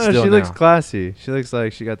 definitely hot No, still she now. looks classy. She looks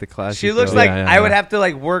like she got the classy. She looks feel. like Yeah, I would yeah. have to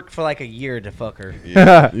like work for like a year to fuck her.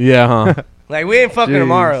 Yeah, huh? Like we ain't fucking Jeez.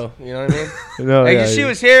 tomorrow. You know what I mean? No, Like yeah, if she yeah.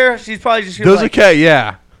 was here, she's probably just Doja like, Cat,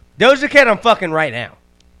 yeah. Doja Cat, I'm fucking right now.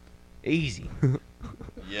 Easy.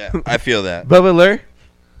 Yeah, I feel that. Bubba Lur.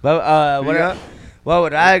 But what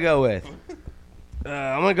would I go with?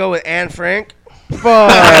 I'm gonna go with Anne Frank.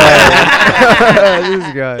 Fuck.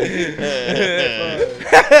 This guy.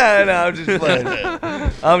 No, I'm just playing.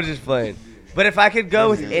 I'm just playing. But if I could go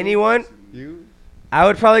with anyone, I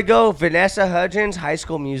would probably go Vanessa Hudgens, High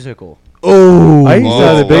School Musical. Oh, I used to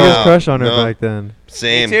have the Oh, biggest wow. crush on her No. back then.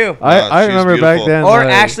 Same. Me too. I She was remember back beautiful. then. Or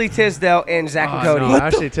like, Ashley Tisdale and Zach and Cody. No,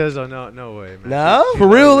 Ashley Tisdale, no way, man. No? She's For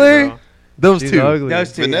real, ugly, Larry? bro. Those She's two. ugly.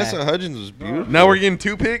 Those two. Vanessa yeah. Hudgens was beautiful. Now we're getting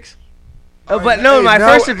 2 picks. Oh, but no, Hey, my now-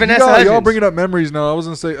 first is Vanessa Hudgens. Y'all bringing up memories now. I was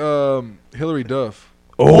gonna say Hillary Duff.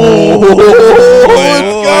 Let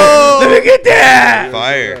me get that.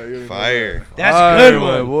 Fire. That's a good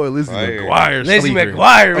my one. boy, Lizzie Fire. McGuire. Lizzie sleeper.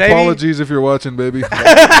 McGuire, baby. Apologies if you're watching, baby.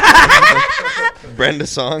 Brenda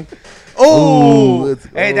Song. Oh, let's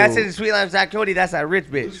hey, go. that's in Sweet Lime Zach Cody. That's that rich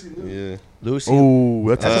bitch. Yeah. Lucy. Oh,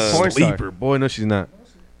 that's That's a a porn star. sleeper. Boy, no, she's not.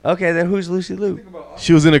 Okay, then who's Lucy Liu?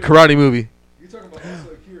 She was in a karate movie. You talking about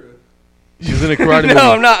Akira? She was in a karate movie.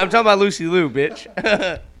 No, I'm not. I'm talking about Lucy Liu, bitch.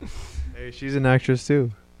 Hey, she's an actress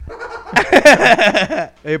too.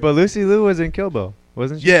 Hey, but Lucy Liu was in Kill Bill.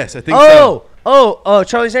 wasn't she? Yes, I think so. Oh,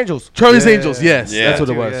 Charlie's Angels. Charlie's Angels, yes. Yeah. That's what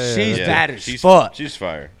it was. She's Yeah. bad as She's fuck. She's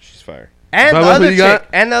fire. She's fire. And Bubba, the who other you got? chick,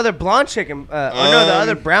 and the other blonde chick, the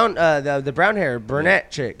other brown, the brown hair brunette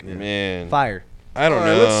chick. Man, Fire. I don't All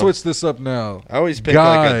right, know. let's switch this up now. I always pick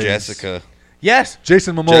like a Guys. Jessica. Yes.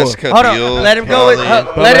 Jason Momoa. Jessica Hold Biel. on. Let him go with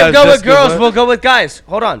probably. let him has go with Jessica girls. what? We'll go with guys.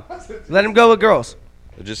 Hold on. Let him go with girls.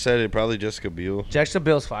 I just said it. Probably Jessica Biel. Jessica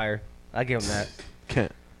Bill's fire. I give him that.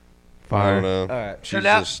 Can't. I Fire. don't know. All right. She's Turn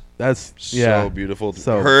out. just That's so beautiful.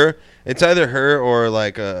 So- Her. It's either her or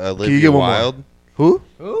like Olivia get one more? Wilde. Who?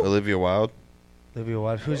 Olivia Wilde. Olivia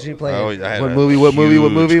Wilde. Who's she I playing? always- I had What a movie, what movie,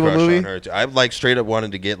 what huge movie, what crush movie? on her, too. I like straight up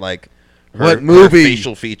wanted to get like her, What her movie?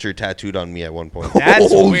 facial feature tattooed on me at one point. That's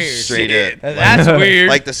Oh, weird. Straight up. That's weird.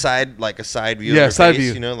 Like the side, like a side view. Yeah, of her side face,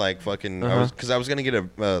 view. You know, like fucking. Uh-huh. Because I was gonna get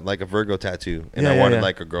a like a Virgo tattoo, and Yeah, I yeah, wanted yeah.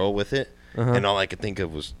 like a girl with it, Uh-huh. and all I could think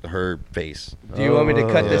of was her face. Do you want me to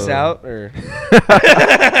cut this out or?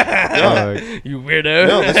 No, You weirdo.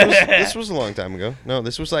 no, this was a long time ago. No,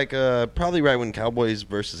 this was like probably right when Cowboys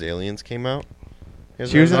versus Aliens came out. You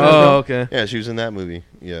guys She was in remember that? that? Oh, okay. Yeah, she was in that movie.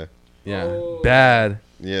 Yeah, Yeah. Bad.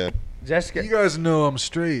 yeah. Jessica. You guys know I'm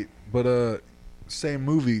straight, but same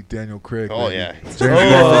movie, Daniel Craig. Oh baby. yeah. James Oh,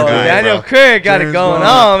 Bond. guy, Daniel bro. Craig got it James going Bond.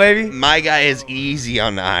 on, baby. My guy is easy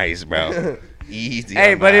on the eyes, bro. Easy.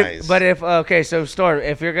 Hey, on but the eyes. if okay, so Storm,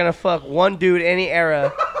 if you're gonna fuck one dude any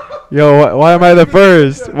era, Yo, why am I the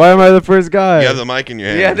first? Why am I the first guy? you have the mic in your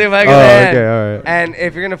hand. yeah, think Oh, I can. okay, all right. And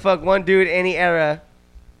if you're gonna fuck one dude any era,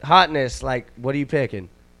 hotness, like, what are you picking?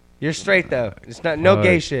 You're straight though. It's not no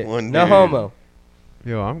gay shit. One No dude. homo.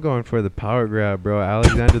 Yo, I'm going for the power grab, bro.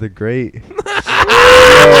 Alexander the Great.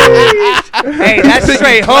 Hey, that's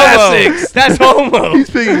straight homo. That's homo. He's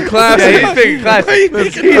picking Yeah, classic. he's picking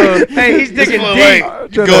classic. Hey, he's digging deep.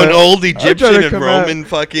 Like, trying going to- old trying Egyptian to and come out- Roman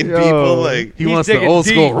fucking Yo. people. Like, He He's wants the digging old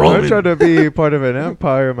school deep. I'm trying Roman. to be part of an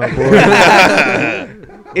empire, my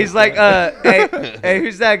boy. He's like, hey,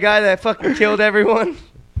 who's that guy that fucking killed everyone?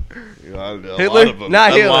 a lot Hitler? of them.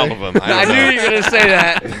 Not a Hitler. lot of them. I knew you were gonna say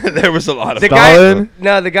that. There was a lot of The them. guy, Stalin?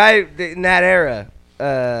 no, the guy in that era,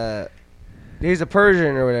 he's a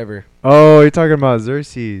Persian or whatever. Oh, you're talking about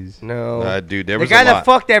Xerxes. No, Dude, there the was guy a that lot.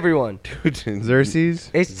 fucked everyone. Xerxes?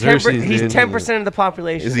 He's Xerxes, he's dude. 10% of the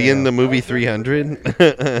population. Is he in the movie 300? No,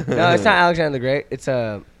 it's not Alexander the Great. It's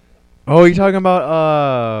Oh, you're talking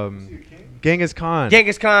about Genghis Khan.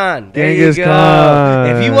 Genghis Khan. There Genghis you go.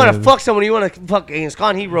 Khan. If you want to fuck someone, you want to fuck Genghis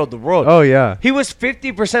Khan. He ruled the world. Oh yeah. He was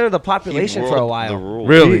 50% of the population for a The while. rule.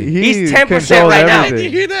 Really? He's 10% controlled right now. Did you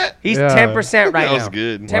everything. hear that? He's Yeah. 10% right That was now.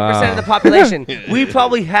 good. 10% of the population. We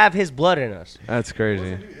probably have his blood in us. That's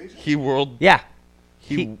crazy. He whirled. Yeah.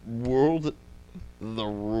 He whirled the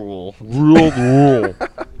rule. Ruled rule.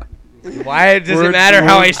 Why does it Word matter for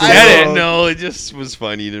how word. I I said don't it? know. It just was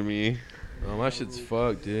funny to me. Oh, my shit's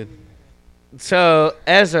fucked, dude. So,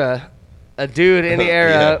 Ezra, a dude in the Yeah,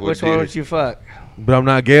 era, what which one dude? would you fuck? But I'm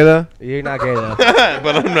not gay though. You're not gay though.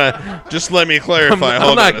 But I'm not. Just let me clarify. I'm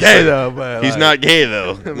Hold not on a gay second. though. But He's like, not gay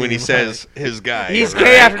though when he says his guy. He's right?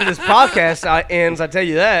 gay after this podcast ends. I tell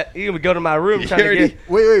you that. He would go to my room You trying to already- get.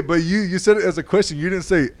 Wait, but you said it as a question. You didn't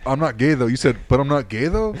say I'm not gay though. You said, but I'm not gay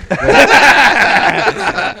though.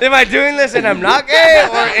 Am I doing this and I'm not gay,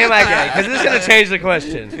 or am I gay? Because this is gonna change the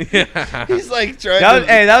question. He's like trying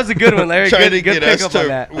That was a good one, Larry. trying Good, to good get us pick up to. on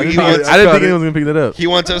that. He wants, I didn't think anyone was gonna pick that up. he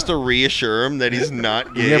wants us to reassure him that he's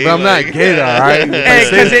not gay. Yeah, but I'm not gay though. All right. Hey,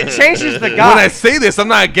 because it changes the When I guy. say this, I'm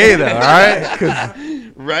not gay though. All right.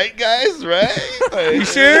 'Cause Right, guys? Right? You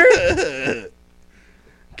sure?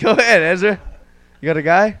 Go ahead, Ezra. You got a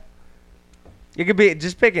guy? You could be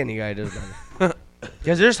just pick any guy. It doesn't matter.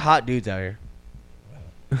 Because there's hot dudes out here.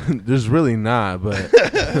 there's really not, but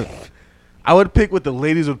I would pick what the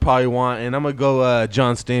ladies would probably want, and I'm gonna go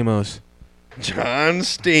John Stamos. John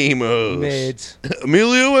Stamos. Mids,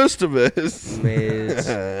 Emilio Estevez.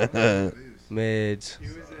 mids, mids.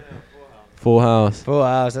 Full House. Full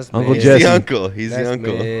house. That's Uncle mids. He's Jesse. the uncle. He's That's the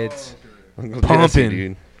uncle. mids. Uncle Pumping. Jesse,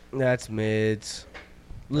 dude. That's mids.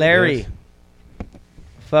 Larry.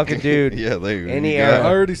 Fucking dude. Yeah, there you go. Any You era. got I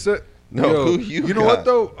it. already said. No, Yo, who you know got? what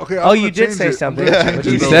though? Okay. Oh, you did say something. Yeah, What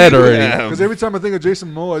you you said already. Yeah. Because every time I think of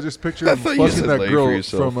Jason Momoa, I just picture I him thought you fucking said that lay for girl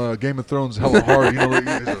yourself. from Game of Thrones hella hard. You know,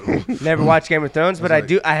 like, Never watched Game of Thrones, but I I was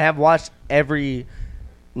do. I have watched every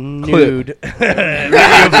nude video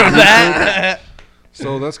from that.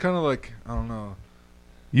 so that's kind of like I don't know.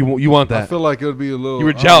 You want I that? feel like it would be a little. You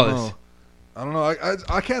were I don't jealous. know. I don't know.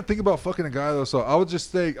 I can't think about fucking a guy though. So I would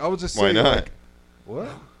just say. I would just say. Why not? Like, what?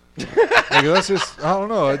 Like, that's just. I don't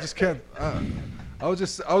know. I just can't. I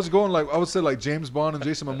was going like I would say like James Bond and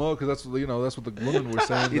Jason Momoa because that's that's what the women were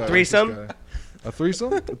saying. You like, threesome? this guy. A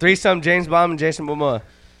threesome? Threesome, James Bond and Jason Momoa.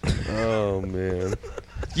 Oh man.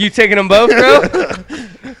 You taking them both, bro?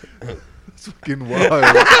 That's fucking wild.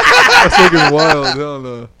 That's fucking wild. Hell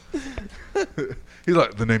no. He's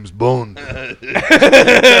like, the name's Bone.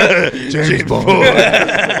 James Bond.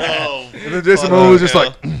 And then Jason Momoa was just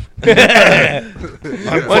like, One's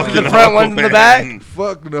in the front, one's in the back.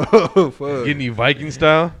 fuck no. Fuck. Getting you Viking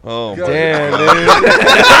style. Oh God. Damn, dude.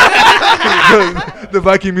 The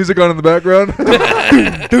Viking music on in the background.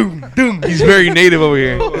 He's very native over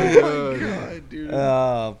here. Oh my God.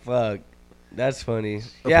 Oh, fuck. That's funny.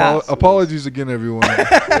 Yeah. Apologies again, everyone.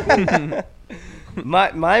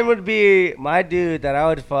 Mine would be my dude that I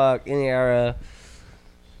would fuck in the era.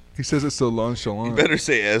 He says it so You nonchalant. better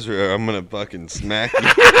say Ezra or I'm gonna fucking smack you.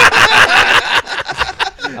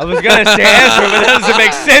 I was gonna say Ezra, but that doesn't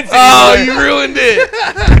make sense Oh, anymore. you ruined it.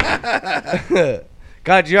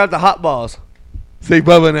 God, you have the hot balls. Say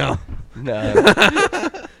Bubba now. No.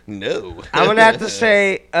 No. I'm gonna have to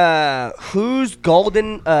say, who's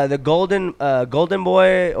golden? The golden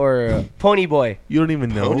boy or pony boy You don't even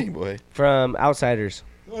know. Pony boy. from Outsiders?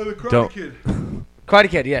 Oh, the Karate Don't. Kid. Karate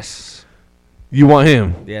Kid, yes, You want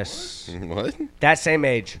him? yes. What? That same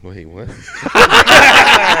age. Wait, what?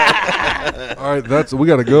 All right, we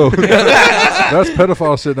gotta go. That's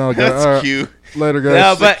pedophile shit now, guys. That's All right, cute. later,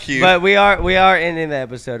 No, guys. cute. but we are ending the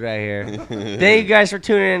episode right here. Thank you guys for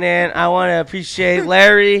tuning in. I want to appreciate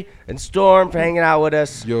Larry and Storm for hanging out with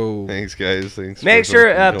us. Yo, Thanks, guys. Thanks. Make for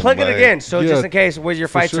sure fucking plug it coming by. again, so Yeah, just in case where your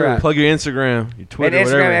for fights sure. are at. Plug your Instagram, your Twitter, And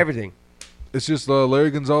Instagram, whatever. everything. it's just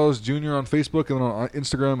Larry Gonzalez Jr. on Facebook, and then on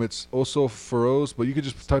Instagram it's also Feroz. But you could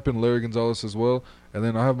just type in Larry Gonzalez as well. And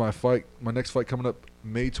then I have my next fight coming up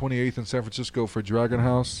May 28th in San Francisco for Dragon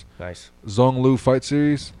House Nice, Zhonglu Fight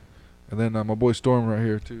Series, and then my boy Storm right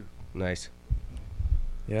here too. nice.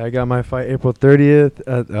 Yeah, I got my fight April 30th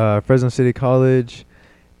at Fresno City College,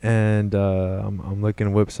 and I'm looking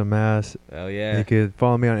to whip some ass. Oh yeah. You could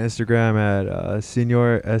follow me on Instagram at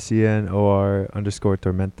Senor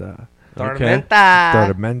SENOR_Tormenta. Tormenta.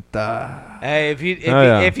 Tormenta. Hey, if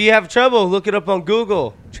yeah. if you have trouble, look it up on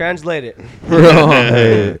Google. Translate it.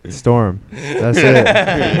 Hey, Storm. That's it.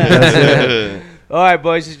 That's it. All right,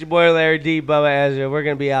 boys. It's your boy Larry D. Bubba Ezra. We're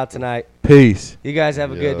gonna be out tonight. Peace. You guys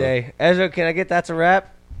have a good Yeah. day. Ezra, can I get that's a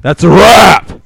wrap? That's a wrap.